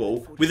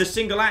grabbable with a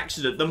single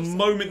accident the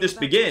moment this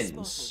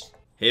begins.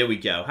 Here we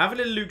go. Have a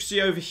little look-see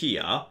over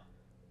here.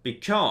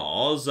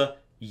 Because,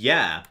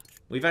 yeah,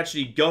 we've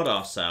actually got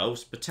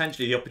ourselves,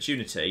 potentially, the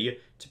opportunity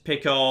to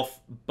pick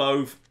off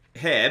both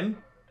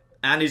him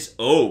and his...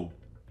 Oh,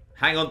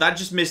 hang on, that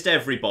just missed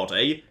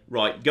everybody.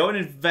 Right, go and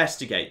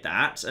investigate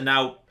that. And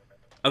now,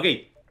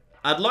 okay,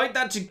 I'd like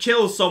that to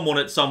kill someone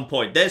at some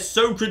point. They're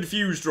so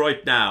confused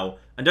right now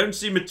and don't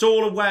seem at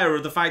all aware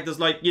of the fact there's,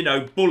 like, you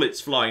know,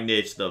 bullets flying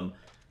near to them.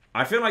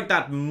 I feel like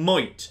that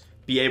might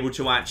be able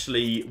to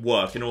actually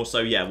work. And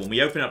also, yeah, when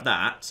we open up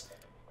that,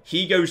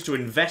 he goes to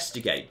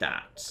investigate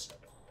that.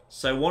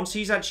 So once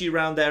he's actually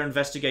around there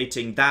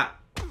investigating that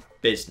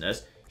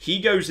business, he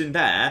goes in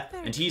there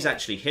and he's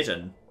actually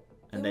hidden.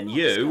 And then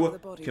you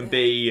can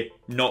be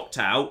knocked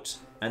out.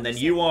 And then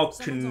you are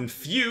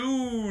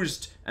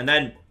confused. And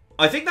then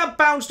I think that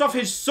bounced off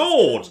his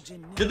sword.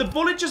 Did the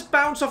bullet just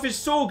bounce off his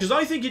sword? Because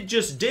I think it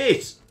just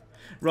did.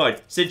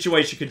 Right,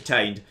 situation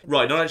contained.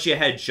 Right, not actually a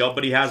headshot,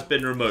 but he has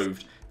been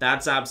removed.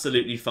 That's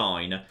absolutely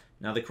fine.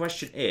 Now the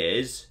question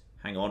is...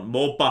 Hang on,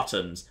 more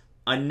buttons.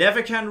 I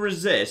never can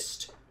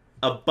resist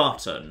a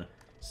button.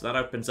 So that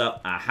opens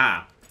up...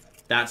 Aha.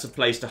 That's a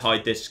place to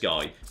hide this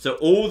guy. So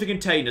all the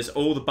containers,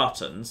 all the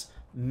buttons,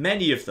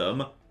 many of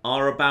them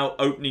are about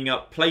opening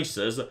up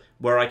places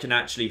where I can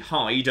actually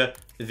hide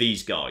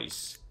these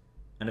guys.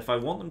 And if I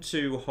want them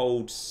to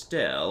hold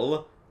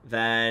still,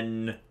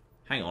 then...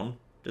 Hang on.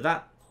 Did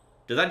that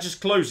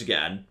just close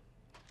again?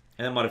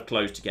 And that might have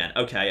closed again.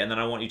 Okay, and then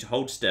I want you to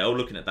hold still,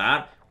 looking at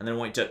that. And then I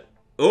want you to...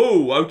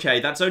 Oh, okay,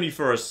 that's only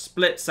for a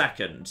split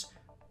second.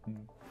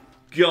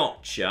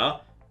 Gotcha.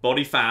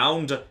 Body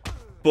found.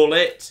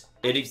 Bullet.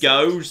 In it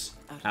goes.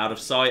 Out of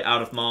sight,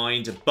 out of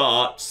mind.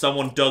 But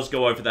someone does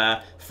go over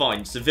there.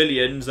 Fine.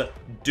 Civilians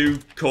do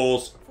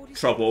cause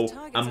trouble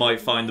and might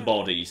find the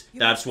bodies.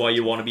 That's why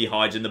you want to be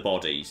hiding the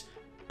bodies.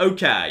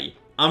 Okay.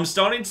 I'm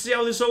starting to see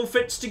how this all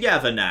fits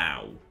together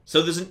now.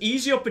 So there's an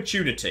easy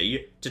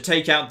opportunity to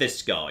take out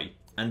this guy.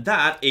 And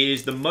that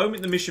is the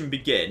moment the mission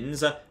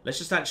begins. Let's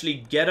just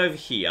actually get over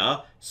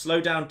here.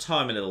 Slow down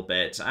time a little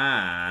bit.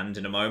 And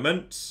in a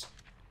moment...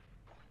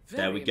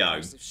 There we go.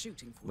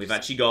 We've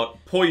actually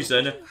got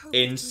poison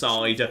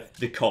inside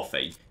the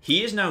coffee.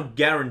 He is now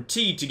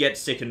guaranteed to get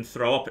sick and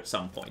throw up at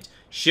some point.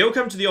 She'll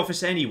come to the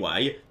office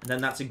anyway, and then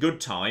that's a good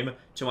time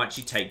to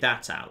actually take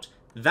that out.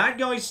 That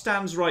guy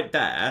stands right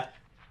there.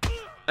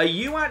 Are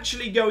you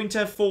actually going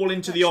to fall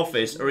into the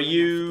office, or are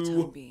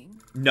you...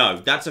 No,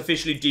 that's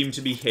officially deemed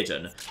to be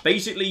hidden.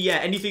 Basically, yeah,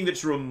 anything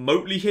that's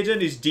remotely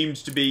hidden is deemed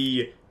to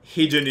be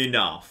hidden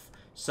enough.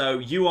 So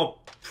you are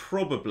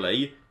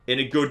probably... in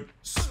a good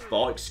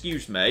spot.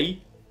 Excuse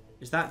me.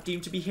 Is that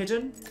deemed to be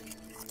hidden?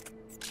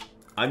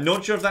 I'm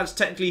not sure if that's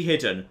technically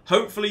hidden.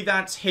 Hopefully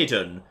that's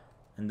hidden.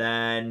 And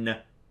then...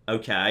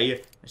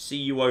 Okay. I see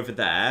you over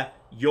there.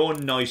 You're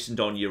nice and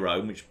on your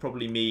own, which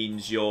probably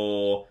means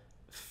you're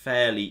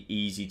fairly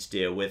easy to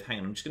deal with. Hang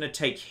on, I'm just going to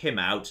take him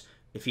out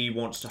if he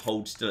wants to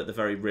hold still at the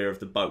very rear of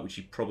the boat, which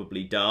he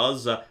probably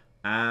does.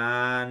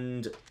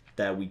 And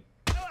there we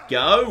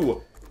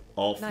go.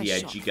 Off the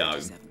edge you go.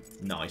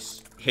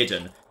 Nice.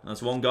 Hidden.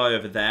 There's one guy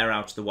over there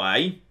out of the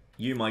way.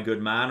 You, my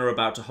good man, are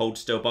about to hold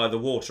still by the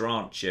water,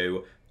 aren't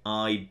you?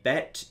 I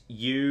bet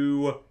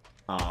you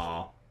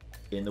are.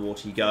 In the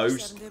water he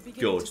goes.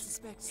 Good.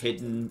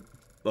 Hidden.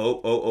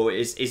 Oh,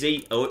 is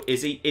he? Oh,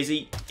 is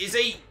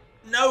he?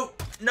 No,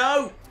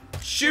 no!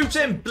 Shoot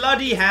him!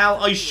 Bloody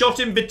hell, I shot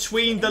him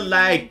between the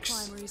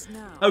legs.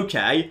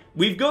 Okay,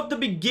 we've got the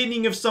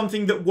beginning of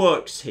something that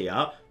works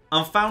here.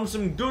 I've found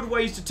some good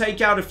ways to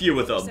take out a few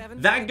of them.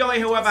 That guy,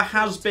 however,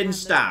 has been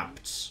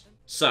stabbed.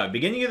 So,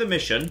 beginning of the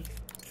mission.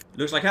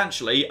 Looks like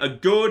actually a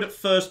good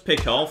first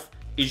pick-off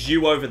is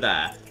you over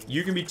there.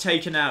 You can be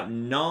taken out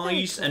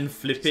nice and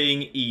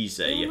flipping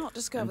easy.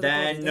 And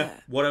then,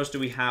 what else do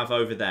we have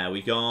over there?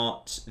 We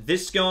got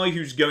this guy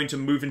who's going to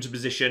move into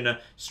position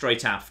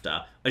straight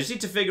after. I just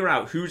need to figure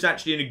out who's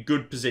actually in a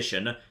good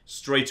position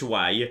straight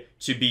away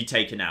to be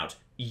taken out.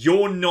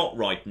 You're not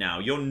right now.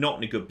 You're not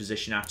in a good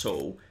position at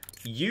all.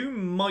 You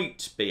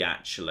might be,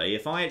 actually.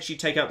 If I actually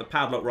take out the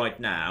padlock right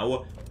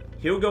now,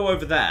 he'll go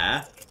over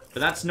there. But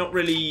that's not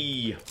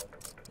really...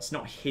 It's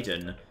not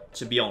hidden,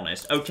 to be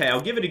honest. Okay, I'll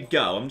give it a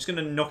go. I'm just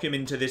going to knock him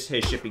into this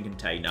here shipping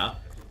container.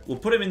 We'll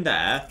put him in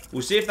there.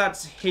 We'll see if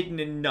that's hidden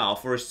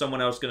enough, or is someone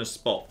else going to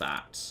spot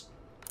that?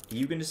 Are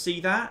you going to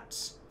see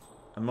that?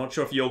 I'm not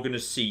sure if you're going to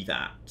see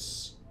that.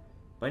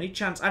 By any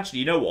chance... Actually,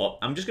 you know what?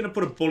 I'm just going to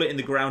put a bullet in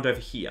the ground over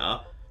here.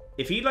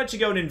 If he'd like to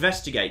go and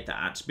investigate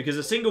that, because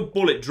a single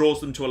bullet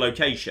draws them to a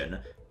location,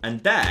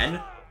 and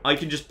then I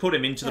can just put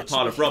him into the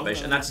pile of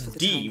rubbish, and that's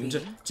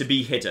deemed to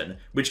be hidden,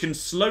 which can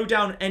slow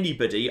down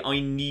anybody I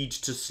need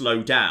to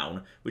slow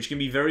down, which can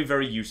be very,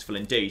 very useful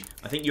indeed.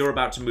 I think you're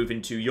about to move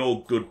into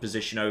your good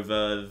position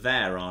over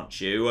there,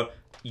 aren't you?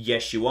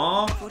 Yes, you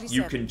are.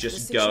 You can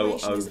just go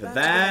over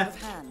there.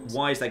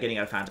 Why is that getting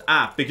out of hand?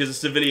 Ah, because a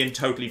civilian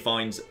totally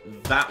finds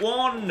that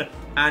one,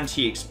 and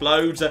he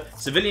explodes.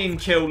 Civilian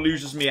kill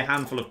loses me a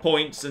handful of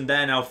points, and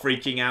they're now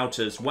freaking out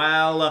as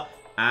well.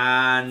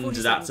 And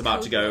that's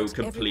about to go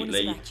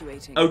completely.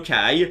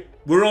 Okay,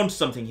 we're on to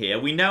something here.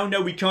 We now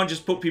know we can't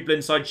just put people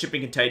inside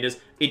shipping containers.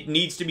 It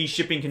needs to be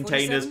shipping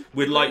containers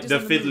with, like, the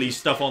fiddly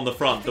stuff on the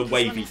front, the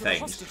wavy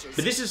things.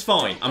 But this is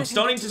fine. I'm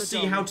starting to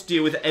see how to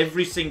deal with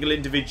every single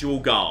individual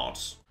guard.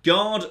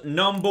 Guard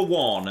number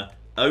 1.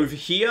 Over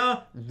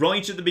here,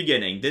 right at the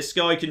beginning. This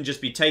guy can just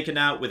be taken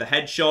out with a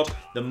headshot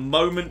the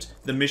moment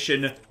the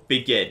mission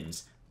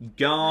begins.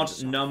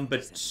 Guard number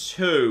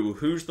 2.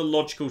 Who's the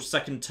logical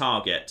second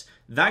target?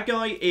 That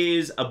guy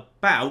is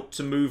about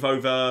to move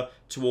over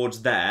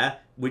towards there,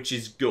 which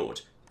is good.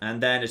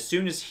 And then as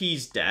soon as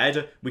he's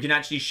dead, we can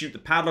actually shoot the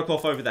padlock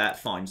off over there.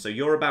 Fine, so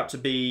you're about to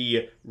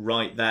be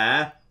right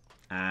there.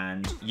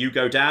 And you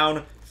go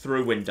down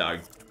through window.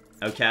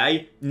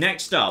 Okay,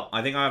 next up,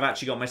 I think I've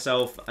actually got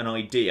myself an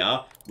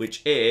idea,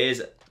 which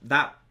is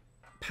that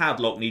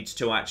padlock needs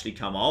to actually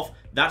come off.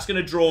 That's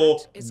going to draw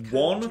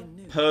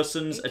one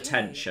person's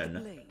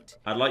attention.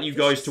 I'd like you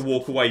guys to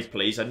walk away,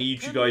 please. I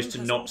need you guys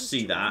to not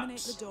see that.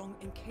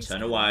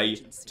 Turn away,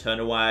 turn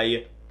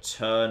away,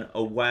 turn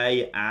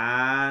away,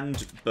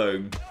 and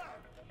boom.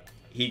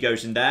 He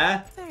goes in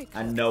there,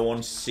 and no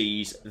one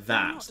sees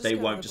that. They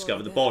won't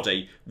discover the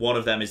body. One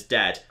of them is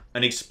dead.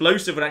 An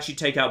explosive would actually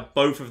take out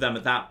both of them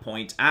at that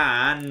point,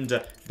 and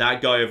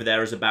that guy over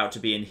there is about to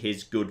be in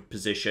his good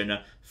position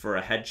for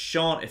a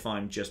headshot, if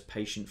I'm just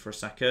patient for a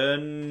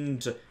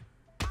second.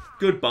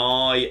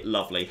 Goodbye.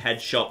 Lovely.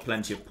 Headshot,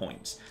 plenty of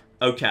points.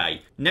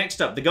 Okay, next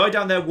up, the guy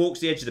down there walks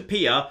the edge of the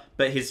pier,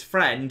 but his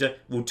friend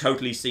will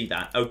totally see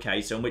that.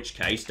 Okay, so in which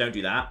case, don't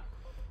do that.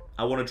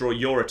 I want to draw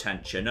your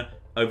attention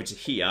over to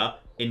here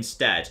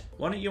instead.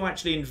 Why don't you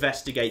actually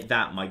investigate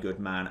that, my good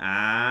man?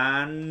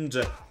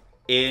 And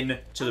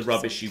into the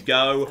rubbish you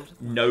go.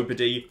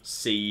 Nobody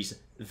sees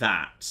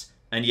that.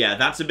 And yeah,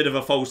 that's a bit of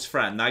a false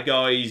friend. That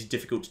guy's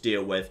difficult to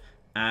deal with.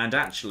 And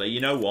actually,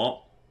 you know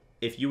what?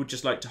 If you would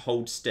just like to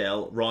hold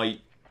still,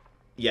 right,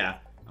 yeah.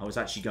 I was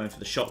actually going for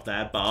the shot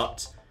there,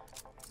 but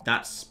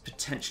that's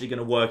potentially going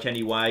to work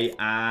anyway.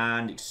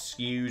 And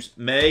excuse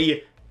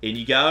me, in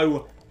you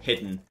go.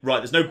 Hidden. Right,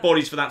 there's no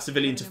bodies for that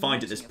civilian to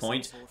find at this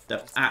point.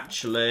 They're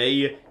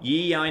actually...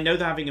 Yeah, I know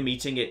they're having a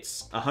meeting.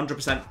 It's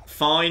 100%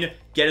 fine.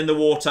 Get in the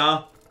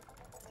water.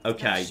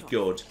 Okay,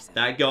 good.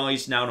 That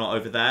guy's now not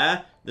over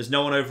there. There's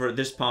no one over at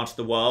this part of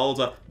the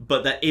world.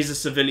 But there is a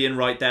civilian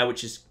right there,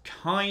 which is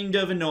kind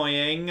of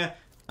annoying.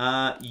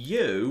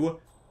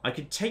 I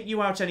could take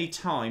you out any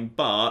time,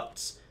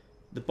 but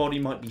the body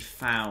might be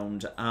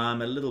found.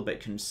 I'm a little bit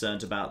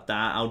concerned about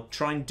that. I'll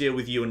try and deal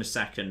with you in a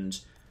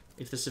second.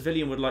 If the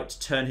civilian would like to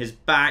turn his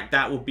back,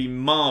 that would be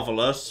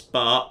marvellous,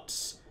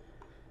 but...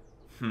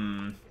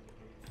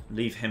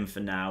 Leave him for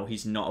now.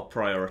 He's not a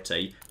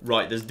priority.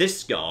 Right, there's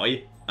this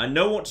guy. I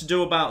know what to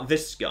do about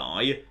this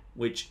guy,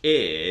 which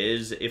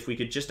is... If we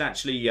could just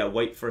actually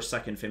wait for a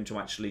second for him to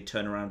actually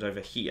turn around over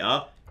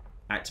here.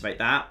 Activate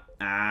that,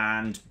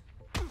 and...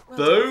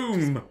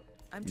 Boom!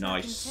 I'm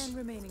Nice. 10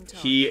 remaining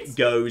targets. He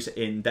goes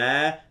in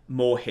there.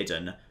 More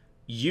hidden.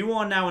 You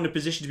are now in a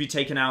position to be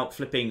taken out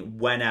flipping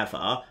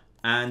whenever.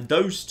 And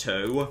those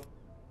two...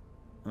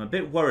 I'm a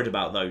bit worried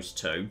about those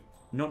two.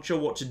 Not sure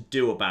what to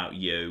do about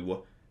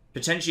you.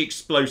 Potentially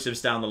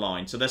explosives down the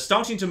line. So they're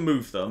starting to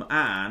move them.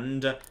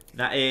 And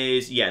that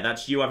is... Yeah,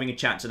 that's you having a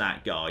chat to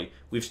that guy.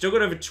 We've still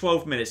got over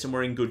 12 minutes and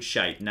we're in good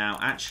shape. Now,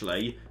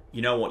 actually,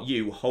 you know what?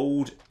 You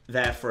hold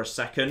there for a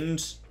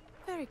second.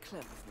 Very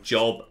clever.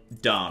 Job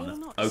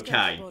done.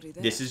 Okay,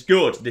 this is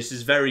good. This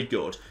is very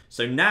good.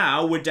 So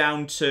now we're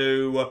down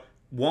to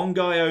one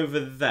guy over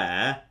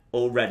there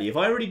already. Have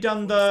I already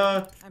done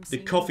the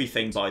coffee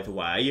thing, by the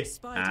way?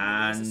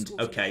 And,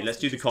 okay, let's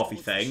do the coffee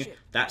thing.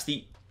 That's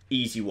the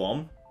easy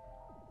one.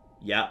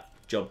 Yep,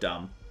 job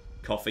done.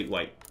 Coffee,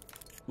 wait.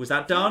 Was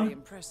that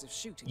done?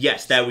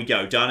 Yes, there we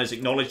go. Done has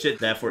acknowledged it,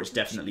 therefore it's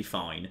definitely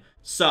fine.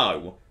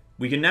 So,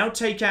 we can now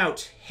take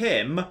out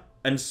him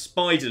and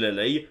Spider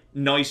Lily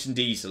nice and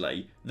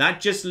easily.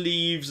 That just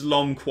leaves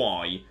Long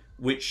Kwai,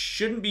 which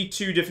shouldn't be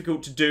too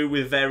difficult to do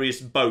with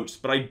various boats,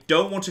 but I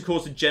don't want to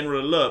cause a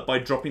general alert by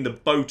dropping the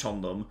boat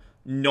on them.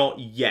 Not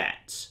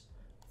yet.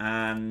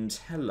 And,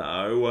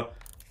 hello.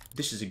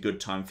 This is a good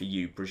time for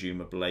you,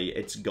 presumably.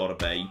 It's gotta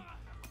be.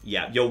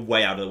 Yeah, you're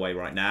way out of the way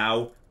right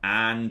now.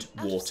 And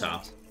water.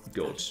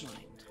 Good.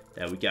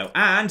 There we go.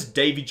 And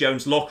Davy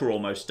Jones' locker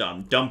almost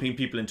done. Dumping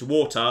people into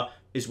water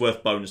is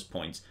worth bonus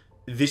points.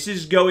 This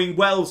is going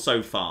well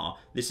so far.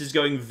 This is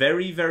going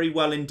very, very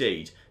well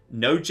indeed.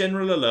 No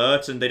general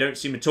alert, and they don't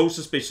seem at all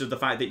suspicious of the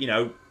fact that, you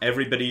know,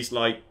 everybody's,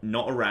 like,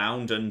 not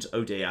around, and,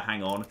 oh dear,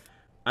 hang on.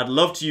 I'd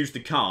love to use the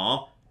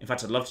car. In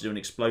fact, I'd love to do an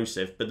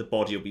explosive, but the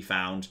body will be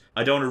found.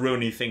 I don't want to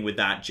ruin anything with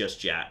that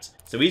just yet.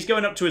 So he's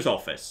going up to his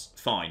office.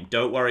 Fine,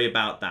 don't worry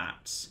about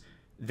that.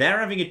 They're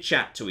having a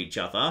chat to each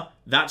other.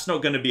 That's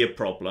not going to be a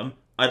problem.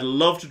 I'd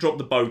love to drop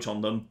the boat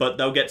on them, but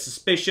they'll get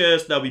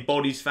suspicious, there'll be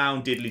bodies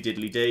found,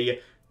 diddly-diddly-dee.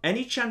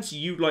 Any chance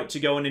you'd like to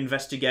go and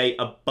investigate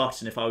a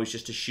button if I was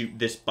just to shoot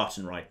this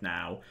button right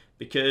now?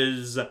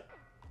 Because,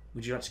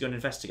 would you like to go and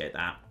investigate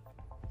that?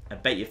 I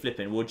bet you're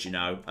flipping, would you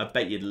know? I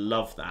bet you'd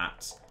love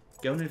that.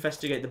 Go and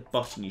investigate the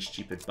button, you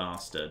stupid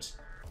bastard.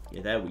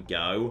 Yeah, there we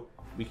go.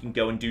 We can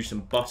go and do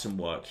some button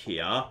work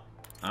here.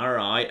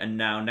 Alright, and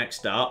now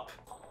next up,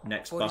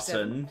 next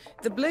 47. button.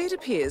 The blade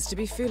appears to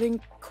be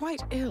feeling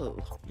quite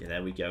ill. Yeah,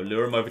 there we go.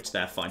 Lure him over to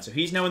there, fine. So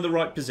he's now in the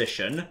right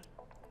position.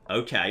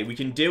 Okay, we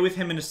can deal with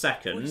him in a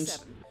second.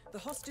 47. The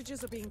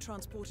hostages are being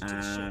transported to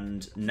the ship.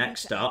 And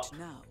next up,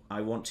 I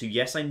want to...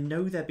 Yes, I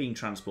know they're being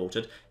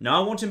transported.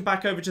 Now I want him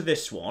back over to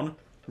this one.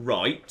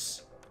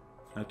 Right.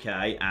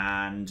 Okay,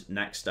 and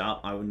next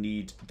up, I will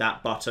need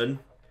that button.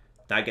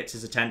 That gets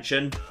his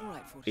attention.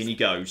 Right, in he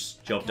goes.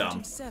 Job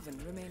done. 7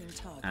 remaining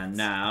targets. And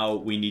now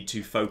we need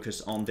to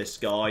focus on this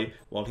guy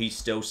while he's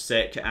still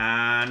sick.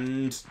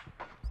 And...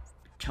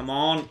 Come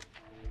on.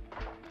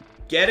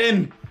 Get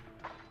him.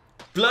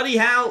 Bloody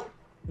hell.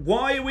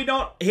 Why are we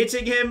not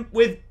hitting him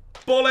with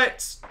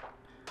bullets?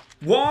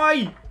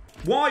 Why?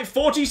 Why?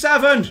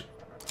 47.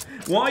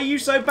 Why are you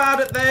so bad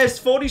at this?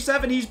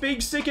 47, he's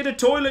being sick in a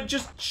toilet.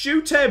 Just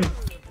shoot him.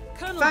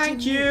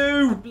 Thank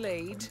you.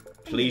 Blade.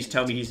 Please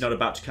tell me he's not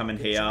about to come in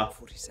here.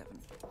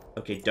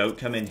 Okay, don't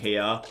come in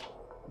here.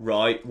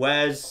 Right,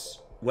 where's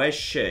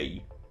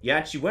she? Yeah,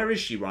 actually, where is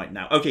she right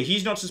now? Okay,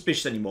 he's not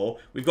suspicious anymore.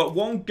 We've got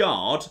one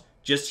guard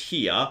just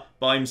here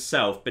by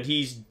himself, but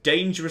he's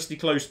dangerously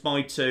close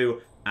by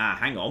to... Ah,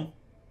 hang on.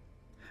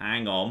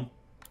 Hang on.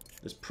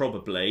 There's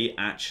probably,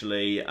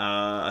 actually,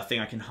 a thing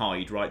I can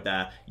hide right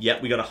there.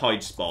 Yep, we got a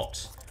hide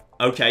spot.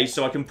 Okay,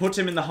 so I can put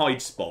him in the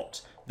hide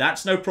spot.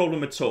 That's no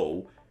problem at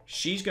all.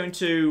 She's going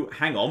to...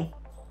 Hang on.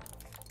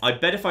 I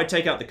bet if I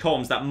take out the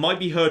comms, that might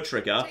be her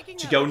trigger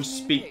to go and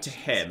speak to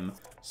him.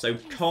 So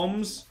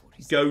comms,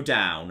 go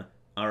down.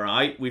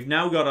 Alright, we've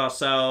now got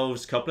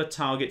ourselves a couple of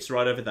targets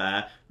right over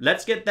there.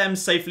 Let's get them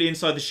safely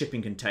inside the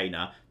shipping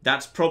container.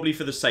 That's probably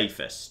for the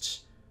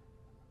safest.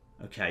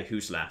 Okay,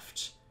 who's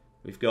left?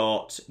 We've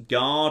got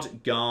guard,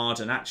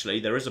 and actually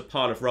there is a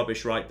pile of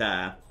rubbish right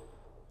there.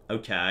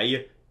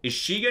 Okay. Is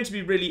she going to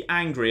be really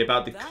angry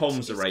about the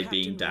comms array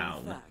being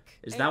down?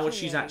 Is that what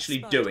she's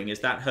actually doing?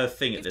 Is that her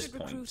thing at this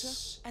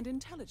point?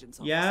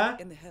 Yeah?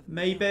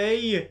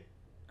 Maybe?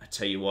 I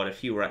tell you what,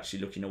 if he were actually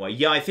looking away.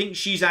 Yeah, I think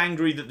she's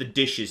angry that the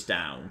dish is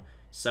down.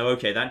 So,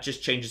 okay, that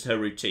just changes her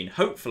routine.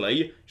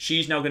 Hopefully,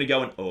 she's now going to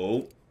go and...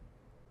 Oh.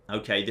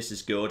 Okay, this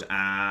is good.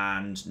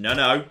 And...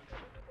 No.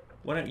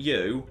 Why don't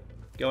you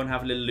go and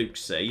have a little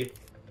look-see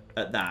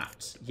at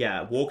that?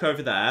 Yeah, walk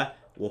over there.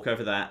 Walk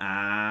over there.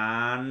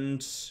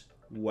 And...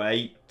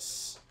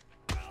 Wait.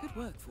 Good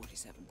work,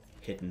 47.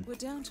 Hidden. We're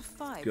down to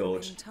 5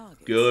 good.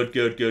 targets.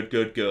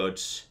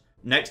 Good.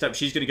 Next up,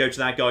 she's going to go to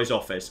that guy's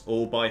office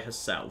all by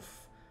herself.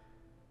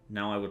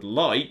 Now, I would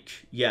like,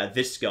 yeah,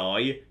 this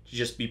guy to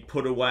just be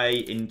put away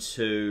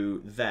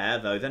into there,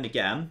 though. Then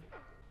again,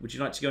 would you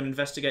like to go and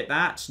investigate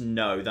that?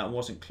 No, that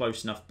wasn't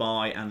close enough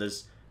by, and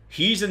there's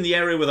He's in the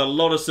area with a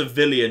lot of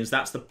civilians.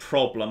 That's the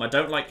problem. I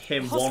don't like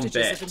him one Hostages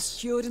bit. have been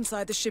secured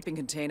inside the shipping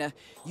container.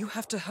 You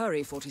have to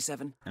hurry,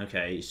 47.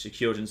 Okay, he's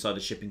secured inside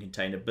the shipping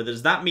container. But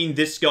does that mean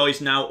this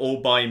guy's now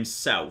all by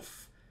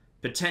himself?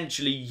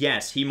 Potentially,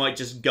 yes. He might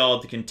just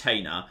guard the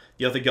container.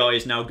 The other guy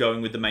is now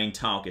going with the main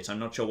target. I'm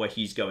not sure where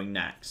he's going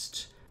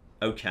next.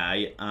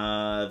 Okay,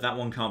 that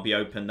one can't be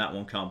opened. That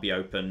one can't be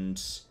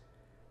opened.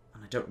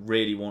 And I don't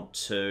really want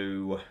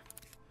to...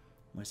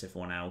 Where's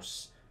everyone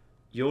else?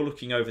 You're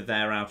looking over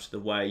there out of the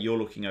way. You're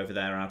looking over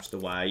there out of the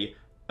way.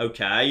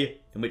 Okay,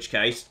 in which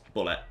case,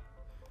 bullet.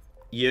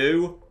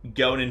 You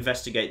go and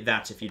investigate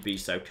that if you'd be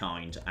so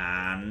kind.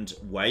 And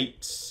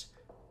wait.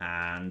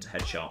 And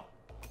headshot.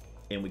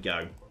 In we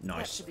go. Nice.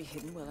 That should be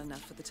hidden well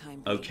enough for the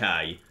time being.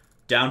 Okay.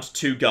 Down to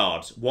 2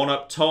 guards. One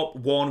up top,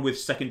 one with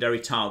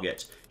secondary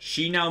target.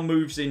 She now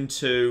moves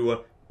into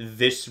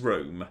this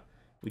room.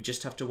 We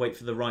just have to wait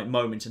for the right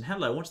moment. And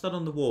hello, what's that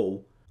on the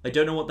wall? I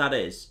don't know what that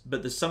is,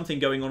 but there's something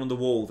going on the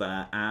wall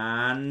there,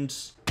 and...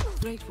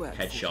 Great work,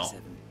 headshot.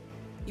 47.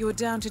 You're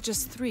down to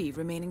just 3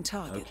 remaining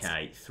targets.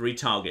 Okay, 3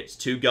 targets.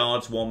 2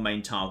 guards, 1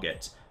 main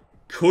target.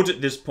 Could, at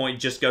this point,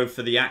 just go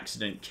for the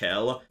accident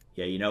kill.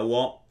 Yeah, you know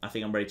what? I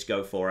think I'm ready to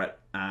go for it.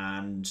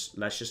 And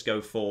let's just go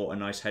for a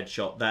nice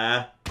headshot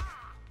there.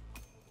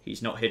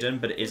 He's not hidden,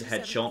 but it is a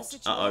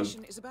headshot. Uh-oh.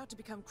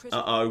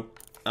 Uh-oh.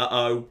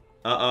 Uh-oh.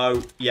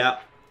 Uh-oh.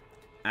 Yep.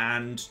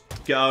 And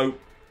go.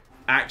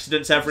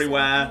 Accidents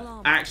everywhere.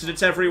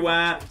 Accidents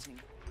everywhere.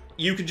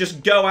 You can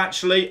just go,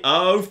 actually.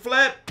 Oh,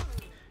 flip.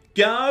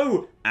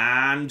 Go.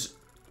 And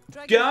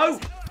go.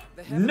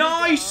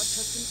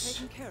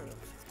 Nice.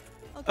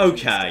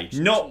 Okay.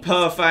 Not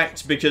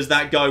perfect because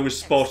that guy was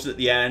spotted at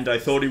the end. I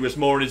thought he was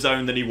more on his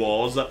own than he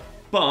was.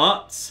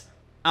 But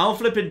I'll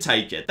flip and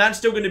take it. That's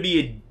still going to be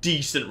a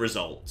decent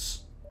result.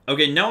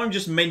 Okay, now I'm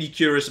just mainly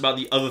curious about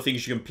the other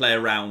things you can play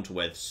around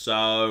with.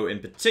 So, in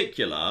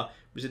particular,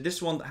 was it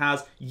this one that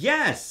has...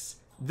 Yes!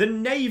 The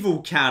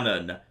naval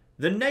cannon.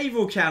 The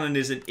naval cannon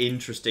is an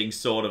interesting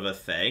sort of a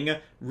thing.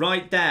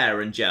 Right there,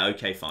 and yeah,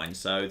 okay, fine.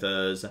 So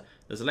there's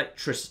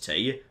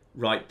electricity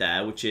right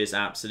there, which is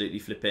absolutely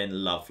flipping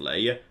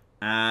lovely.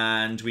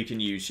 And we can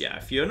use, yeah,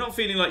 if you're not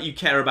feeling like you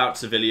care about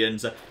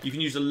civilians, you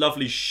can use a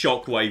lovely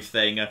shockwave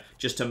thing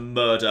just to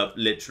murder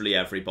literally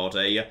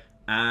everybody.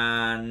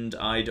 And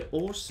I'd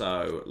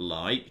also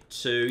like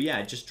to,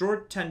 yeah, just draw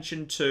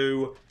attention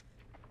to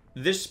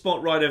this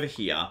spot right over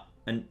here.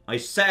 And I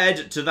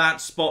said to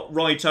that spot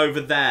right over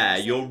there,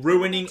 you're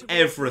ruining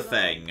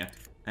everything.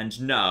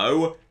 And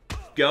no,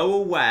 go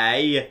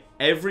away.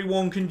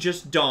 Everyone can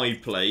just die,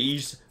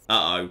 please.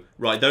 Uh-oh.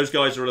 Right, those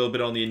guys are a little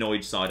bit on the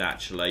annoyed side,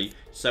 actually.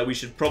 So we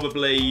should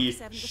probably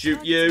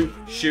shoot you,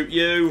 shoot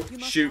you,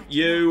 shoot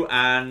you,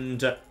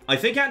 and I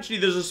think actually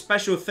there's a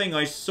special thing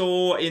I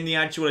saw in the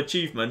actual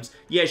achievement.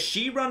 Yeah,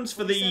 she runs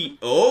for the...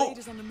 Oh!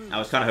 I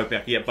was kind of hoping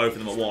I could get both of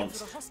them at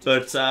once.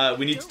 But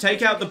we need to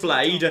take out the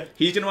blade.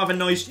 He's going to have a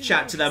nice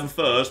chat to them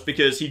first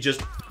because he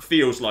just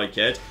feels like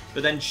it.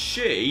 But then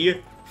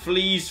she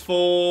flees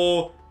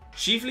for...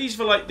 She flees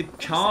for, like, the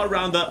car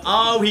around the...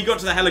 Oh, he got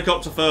to the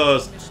helicopter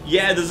first.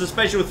 Yeah, there's a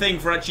special thing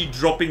for actually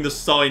dropping the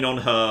sign on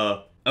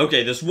her.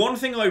 Okay, there's one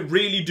thing I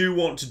really do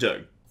want to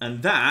do.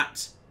 And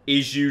that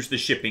is use the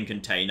shipping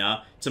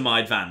container to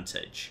my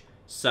advantage.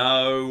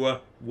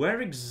 So,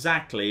 where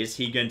exactly is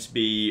he going to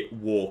be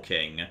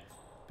walking?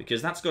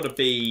 Because that's got to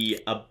be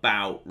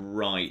about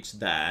right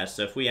there.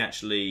 So if we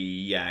actually,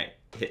 yeah,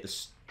 hit the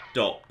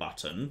stop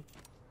button.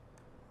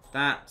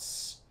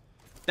 That's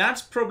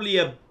probably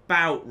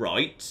about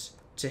right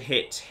to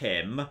hit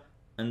him.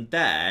 And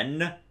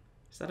then,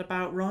 is that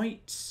about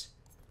right?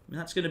 I mean,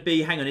 that's going to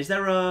be, hang on, is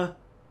there a...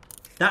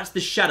 That's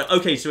the shadow.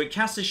 Okay, so it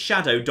casts a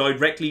shadow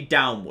directly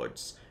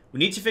downwards. We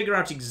need to figure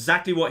out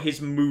exactly what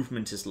his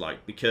movement is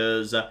like,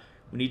 because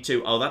we need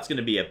to... Oh, that's going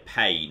to be a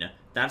pain.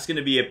 That's going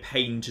to be a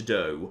pain to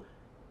do.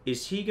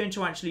 Is he going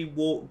to actually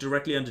walk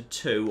directly under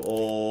 2,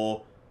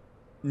 or...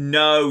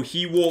 No,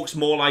 he walks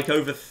more like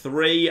over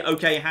 3.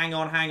 Okay, hang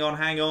on, hang on,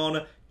 hang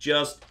on.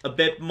 Just a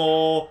bit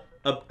more,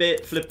 a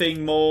bit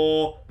flipping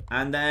more,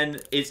 and then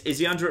is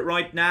he under it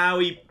right now?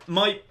 He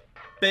might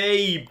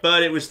be,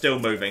 but it was still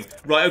moving.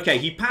 Right, okay,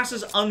 he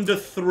passes under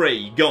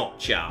 3.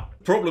 Gotcha.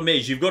 Problem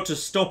is, you've got to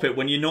stop it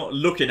when you're not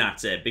looking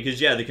at it,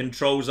 because, yeah, the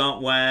controls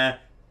aren't where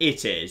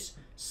it is.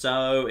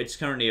 So, it's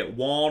currently at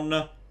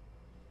 1,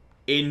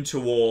 in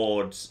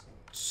towards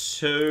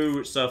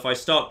 2. So, if I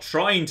start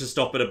trying to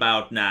stop it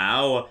about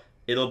now,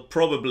 it'll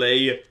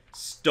probably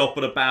stop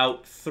at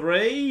about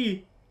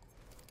 3.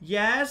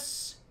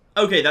 Yes?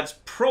 Okay, that's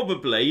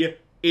probably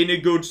in a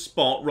good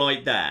spot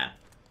right there.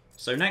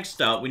 So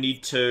next up, we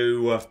need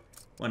to,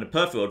 well, in a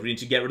perfect world, we need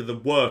to get rid of the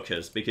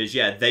workers. Because,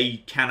 yeah,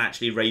 they can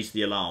actually raise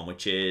the alarm,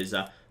 which is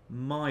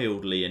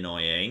mildly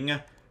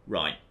annoying.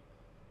 Right.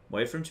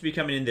 Wait for him to be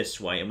coming in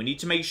this way. And we need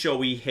to make sure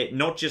we hit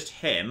not just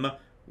him,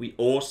 we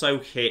also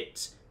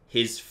hit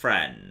his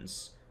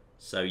friends.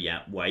 So,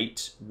 yeah,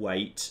 wait,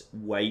 wait,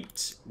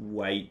 wait,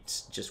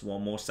 wait. Just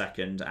one more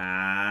second.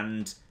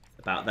 And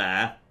about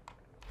there.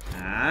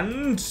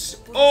 And...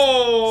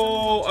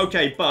 Oh!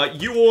 Okay,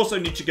 but you also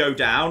need to go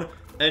down.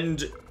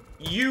 And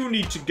you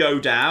need to go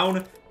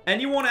down.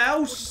 Anyone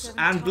else?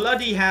 And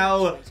bloody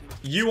hell,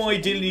 you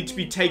ideally need to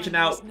be taken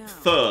out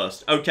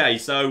first. Okay,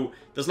 so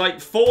there's like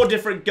 4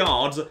 different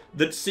guards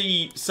that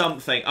see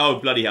something. Oh,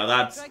 bloody hell,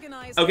 that's...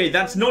 Okay,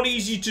 that's not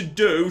easy to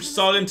do,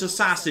 silent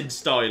assassin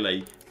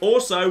styly.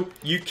 Also,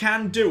 you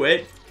can do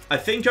it, I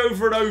think,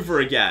 over and over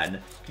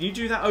again. Can you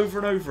do that over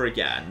and over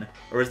again?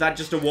 Or is that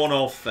just a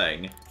one-off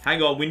thing?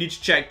 Hang on, we need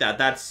to check that.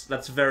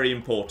 That's very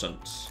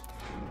important.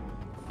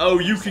 Oh,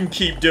 you can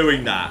keep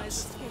doing that.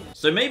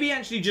 So maybe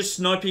actually just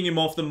sniping him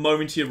off the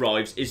moment he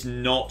arrives is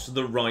not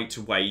the right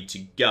way to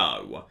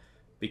go.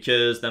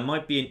 Because there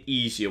might be an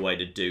easier way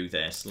to do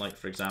this. Like,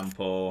 for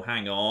example,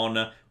 hang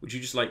on. Would you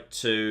just like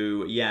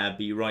to, yeah,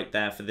 be right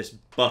there for this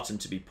button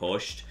to be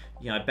pushed?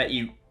 Yeah, I bet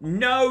you...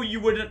 No, you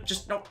wouldn't.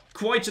 Just not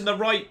quite in the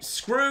right...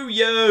 Screw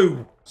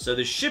you! So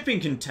the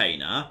shipping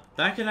container,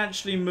 that can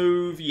actually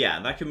move... Yeah,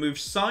 that can move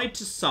side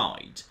to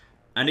side.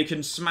 And it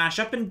can smash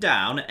up and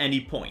down at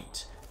any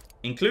point.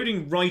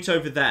 Including right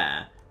over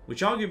there.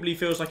 Which arguably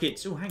feels like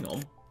it's... Oh, hang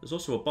on. There's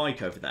also a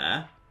bike over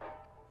there.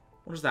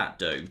 What does that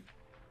do?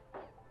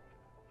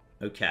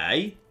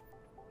 Okay.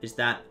 Is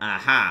that...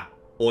 Aha!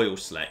 Oil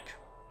slick.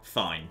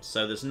 Fine.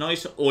 So there's a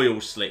nice oil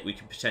slick we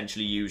could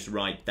potentially use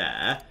right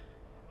there.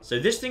 So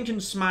this thing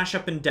can smash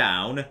up and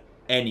down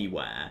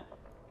anywhere.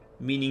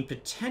 Meaning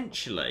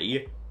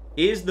potentially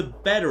is the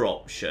better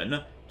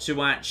option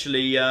to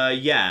actually,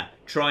 yeah,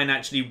 try and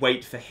actually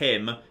wait for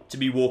him to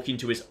be walking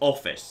to his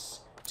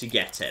office to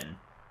get in.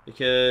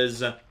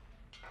 Because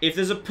if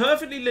there's a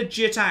perfectly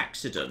legit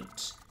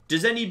accident,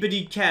 does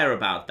anybody care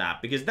about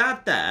that? Because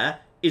that there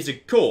is a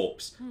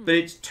corpse, but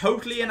it's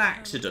totally an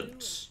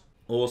accident.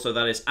 Also,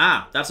 that is...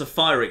 Ah, that's a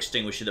fire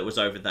extinguisher that was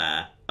over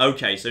there.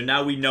 Okay, so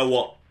now we know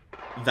what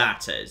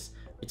that is.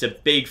 It's a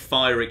big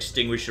fire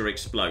extinguisher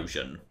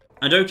explosion.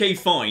 And okay,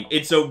 fine.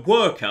 It's a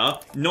worker,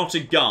 not a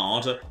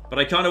guard, but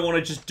I kind of want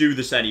to just do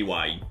this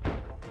anyway.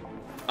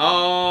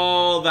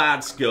 Oh,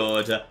 that's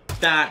good.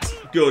 That's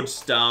good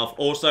stuff.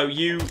 Also,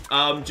 you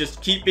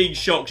just keep being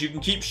shocked. You can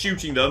keep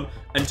shooting them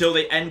until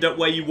they end up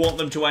where you want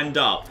them to end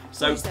up.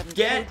 So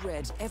get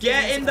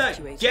in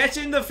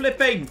the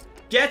flipping,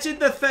 get in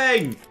the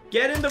thing,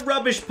 get in the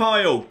rubbish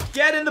pile,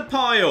 get in the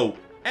pile.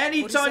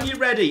 Anytime you're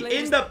ready,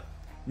 in the...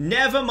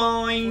 Never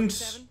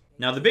mind.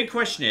 Now, the big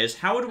question is,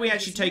 how do we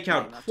actually take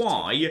out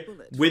Kwai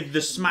with the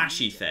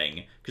smashy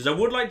thing? Because I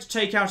would like to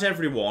take out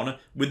everyone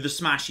with the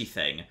smashy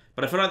thing.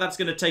 But I feel like that's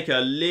going to take a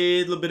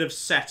little bit of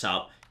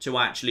setup to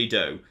actually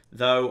do.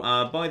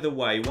 Though, by the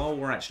way, while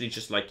we're actually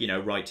just like, you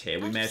know, right here,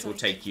 we may as well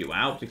take you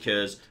out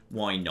because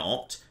why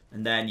not?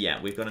 And then,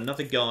 yeah, we've got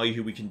another guy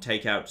who we can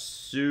take out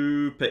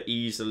super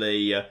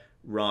easily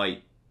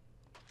right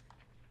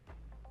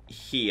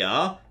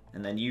here.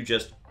 And then you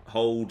just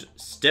hold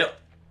still.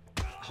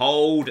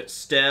 Hold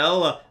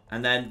still.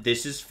 And then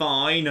this is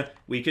fine.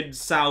 We can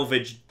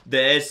salvage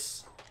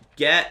this.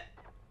 Get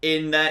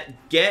in there.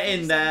 Get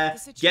in there.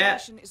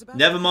 Get.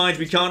 Never mind,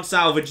 we can't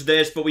salvage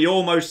this, but we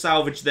almost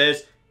salvaged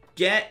this.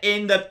 Get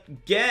in the...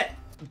 Get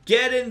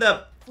in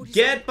the...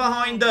 Get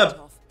behind the...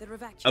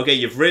 Okay,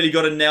 you've really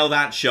got to nail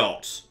that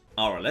shot.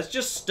 Alright, let's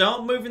just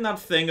start moving that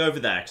thing over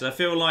there, because I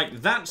feel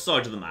like that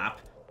side of the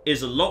map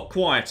is a lot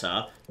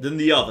quieter than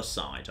the other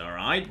side,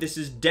 alright? This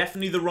is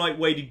definitely the right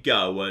way to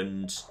go,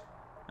 and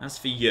as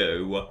for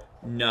you,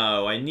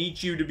 no, I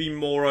need you to be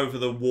more over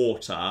the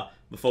water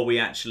before we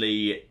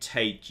actually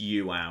take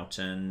you out,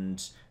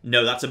 and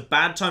no, that's a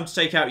bad time to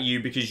take out you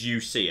because you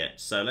see it.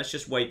 So let's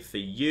just wait for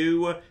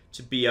you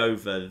to be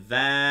over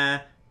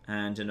there,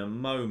 and in a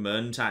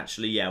moment,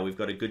 actually, yeah, we've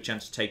got a good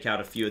chance to take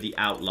out a few of the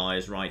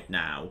outliers right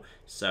now.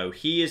 So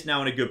he is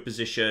now in a good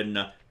position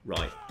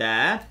right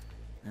there.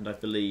 And I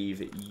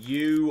believe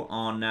you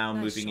are now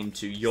moving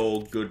into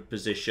your good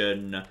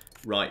position.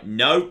 Right,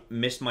 no,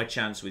 missed my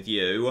chance with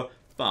you.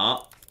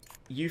 But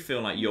you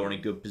feel like you're in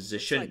a good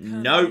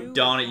position. No,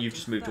 darn it, you've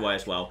just moved away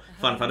as well.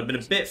 Fine, if I'd have been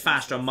a bit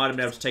faster, I might have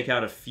been able to take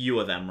out a few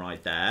of them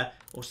right there.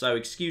 Also,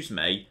 excuse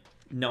me.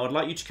 No, I'd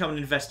like you to come and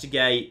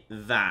investigate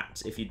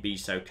that, if you'd be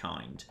so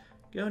kind.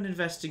 Go and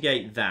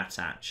investigate that,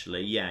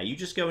 actually. Yeah, you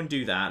just go and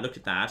do that. Look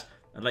at that.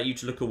 I'd like you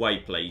to look away,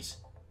 please.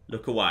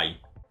 Look away.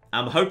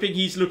 I'm hoping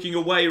he's looking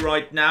away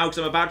right now, because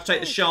I'm about to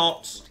take the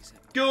shot.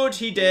 Good,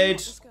 he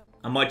did.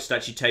 I might just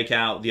actually take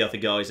out the other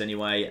guys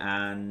anyway,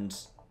 and...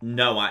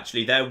 No,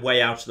 actually, they're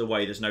way out of the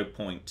way. There's no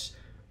point.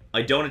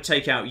 I don't want to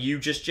take out you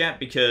just yet,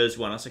 because,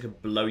 well, unless I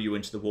could blow you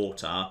into the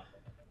water.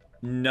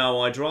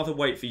 No, I'd rather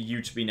wait for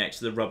you to be next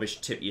to the rubbish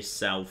tip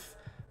yourself.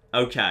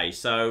 Okay,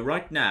 so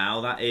right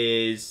now, that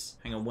is...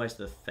 Hang on, where's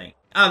the thing?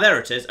 Ah, there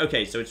it is.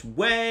 Okay, so it's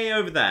way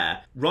over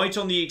there. Right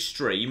on the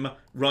extreme,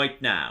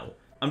 right now.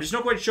 I'm just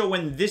not quite sure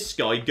when this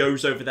guy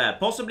goes over there.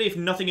 Possibly if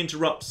nothing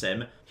interrupts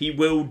him, he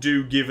will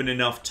do given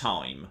enough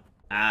time.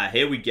 Ah,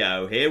 here we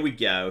go, here we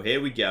go,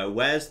 here we go.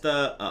 Where's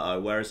the... Uh-oh,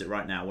 where is it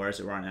right now? Where is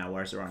it right now?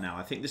 Where is it right now?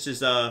 I think this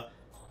is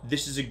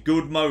a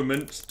good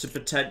moment to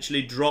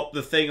potentially drop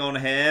the thing on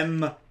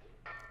him.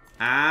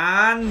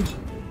 And...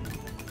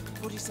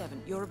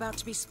 47, you're about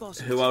to be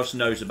spotted. Who else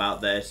knows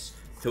about this?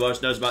 Who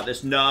else knows about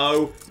this?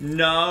 No,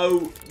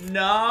 no,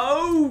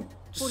 no!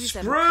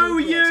 Screw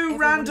you,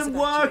 random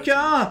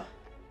worker!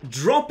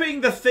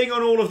 Dropping the thing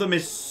on all of them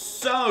is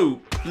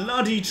so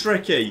bloody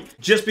tricky.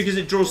 Just because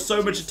it draws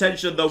so much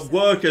attention, the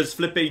workers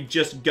flipping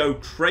just go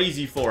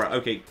crazy for it.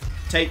 Okay,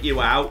 take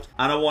you out.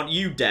 And I want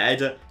you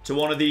dead to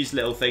one of these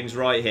little things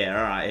right here.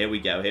 Alright, here we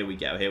go, here we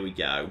go, here we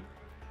go.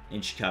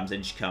 In she comes,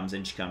 in she comes,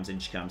 in she comes, in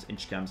she comes, in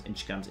she comes, in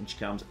she comes, in she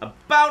comes.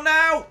 About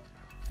now!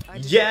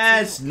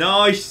 Yes,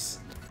 nice!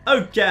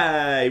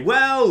 Okay,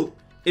 well,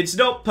 it's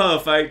not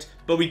perfect,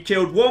 but we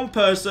killed one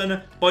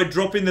person by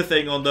dropping the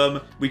thing on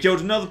them. We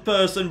killed another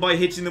person by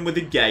hitting them with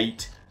a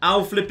gate.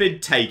 I'll flippin'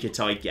 take it,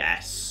 I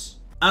guess.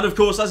 And of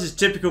course, as is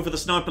typical for the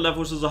sniper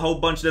levels, there's a whole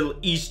bunch of little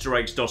Easter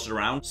eggs dotted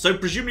around. So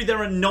presumably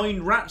there are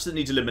 9 rats that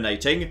need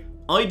eliminating.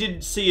 I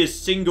didn't see a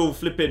single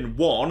flippin'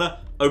 one.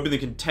 Open the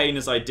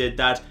containers, I did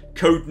that.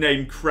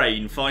 Codename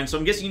Crane, fine. So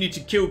I'm guessing you need to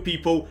kill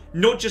people,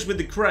 not just with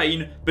the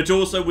crane, but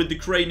also with the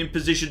crane in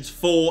positions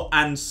 4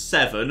 and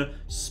 7.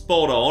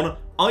 Spot on.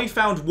 I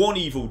found one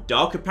evil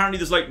duck. Apparently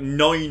there's like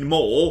 9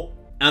 more.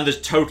 And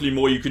there's totally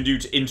more you can do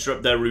to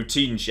interrupt their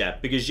routines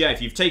yet. Because yeah,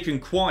 if you've taken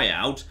Quai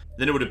out,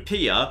 then it would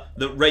appear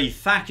that Ray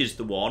Thack is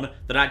the one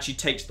that actually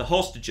takes the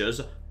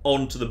hostages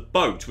onto the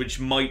boat,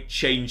 which might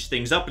change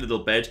things up a little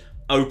bit,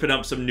 open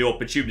up some new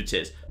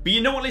opportunities. But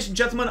you know what, ladies and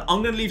gentlemen,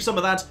 I'm going to leave some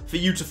of that for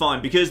you to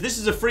find, because this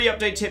is a free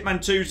update to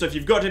Hitman 2, so if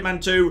you've got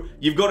Hitman 2,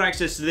 you've got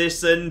access to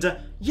this, and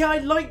yeah, I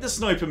like the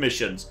sniper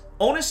missions.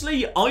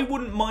 Honestly, I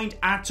wouldn't mind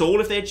at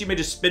all if they actually made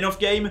a spin-off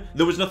game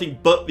that was nothing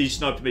but these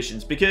sniper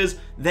missions, because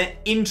they're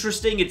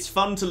interesting, it's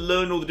fun to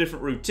learn all the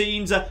different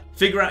routines,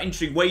 figure out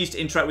interesting ways to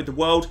interact with the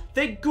world.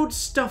 They're good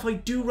stuff, I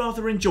do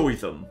rather enjoy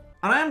them.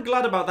 And I am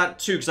glad about that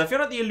too, because I feel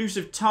like the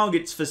elusive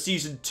targets for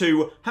Season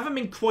 2 haven't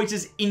been quite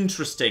as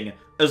interesting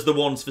as the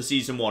ones for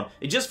Season 1.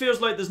 It just feels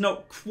like there's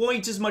not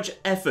quite as much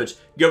effort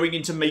going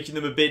into making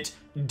them a bit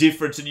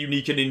different and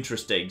unique and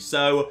interesting.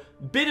 So,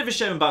 bit of a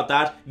shame about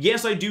that.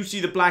 Yes, I do see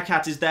the black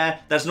hat is there.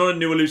 That's not a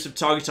new elusive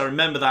target, I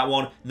remember that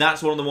one.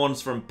 That's one of the ones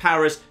from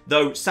Paris,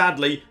 though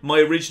sadly, my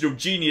original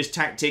genius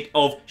tactic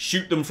of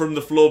shoot them from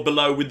the floor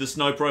below with the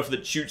sniper rifle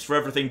that shoots for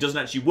everything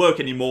doesn't actually work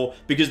anymore,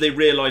 because they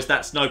realised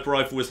that sniper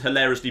rifle was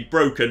hilariously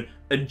broken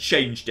and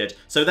changed it.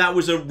 So that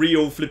was a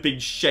real flipping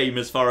shame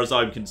as far as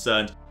I'm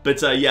concerned.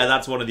 But yeah,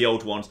 that's one of the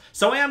old ones.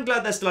 So I am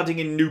glad they're still adding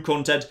in new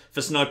content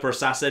for Sniper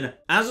Assassin.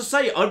 As I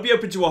say, I'd be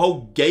open to a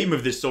whole game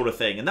of this sort of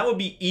thing, and that would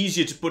be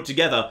easier to put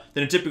together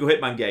than a typical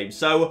Hitman game.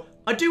 So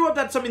I do hope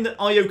that's something that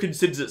IO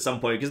considers at some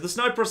point, because the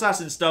Sniper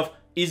Assassin stuff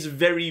is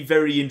very,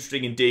 very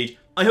interesting indeed.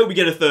 I hope we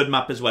get a third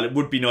map as well. It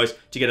would be nice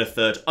to get a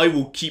third. I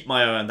will keep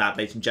my eye on that,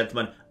 ladies and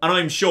gentlemen. And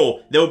I'm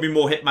sure there will be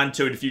more Hitman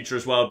 2 in the future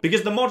as well,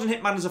 because the modern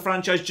Hitman as a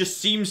franchise just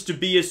seems to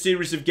be a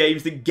series of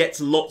games that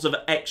gets lots of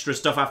extra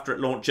stuff after it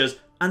launches.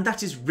 And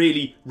that is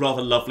really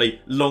rather lovely.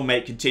 Long may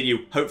it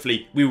continue.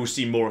 Hopefully, we will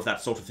see more of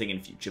that sort of thing in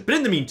the future. But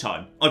in the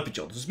meantime, I've been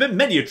John. This has been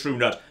many a true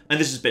nut. And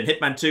this has been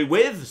Hitman 2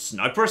 with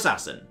Sniper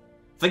Assassin.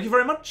 Thank you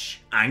very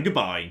much, and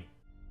goodbye.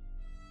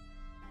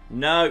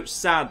 No,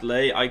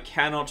 sadly, I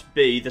cannot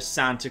be the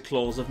Santa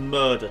Claus of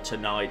murder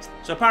tonight.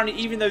 So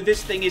apparently, even though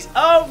this thing is...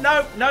 Oh,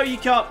 no, no, you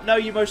can't. No,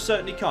 you most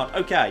certainly can't.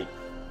 Okay.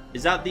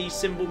 Is that the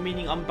symbol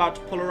meaning I'm about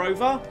to pull her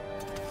over?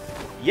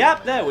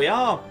 Yep, there we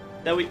are.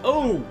 There we...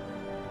 Oh!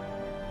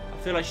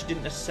 I feel like she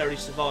didn't necessarily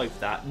survive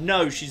that.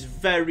 No, she's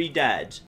very dead.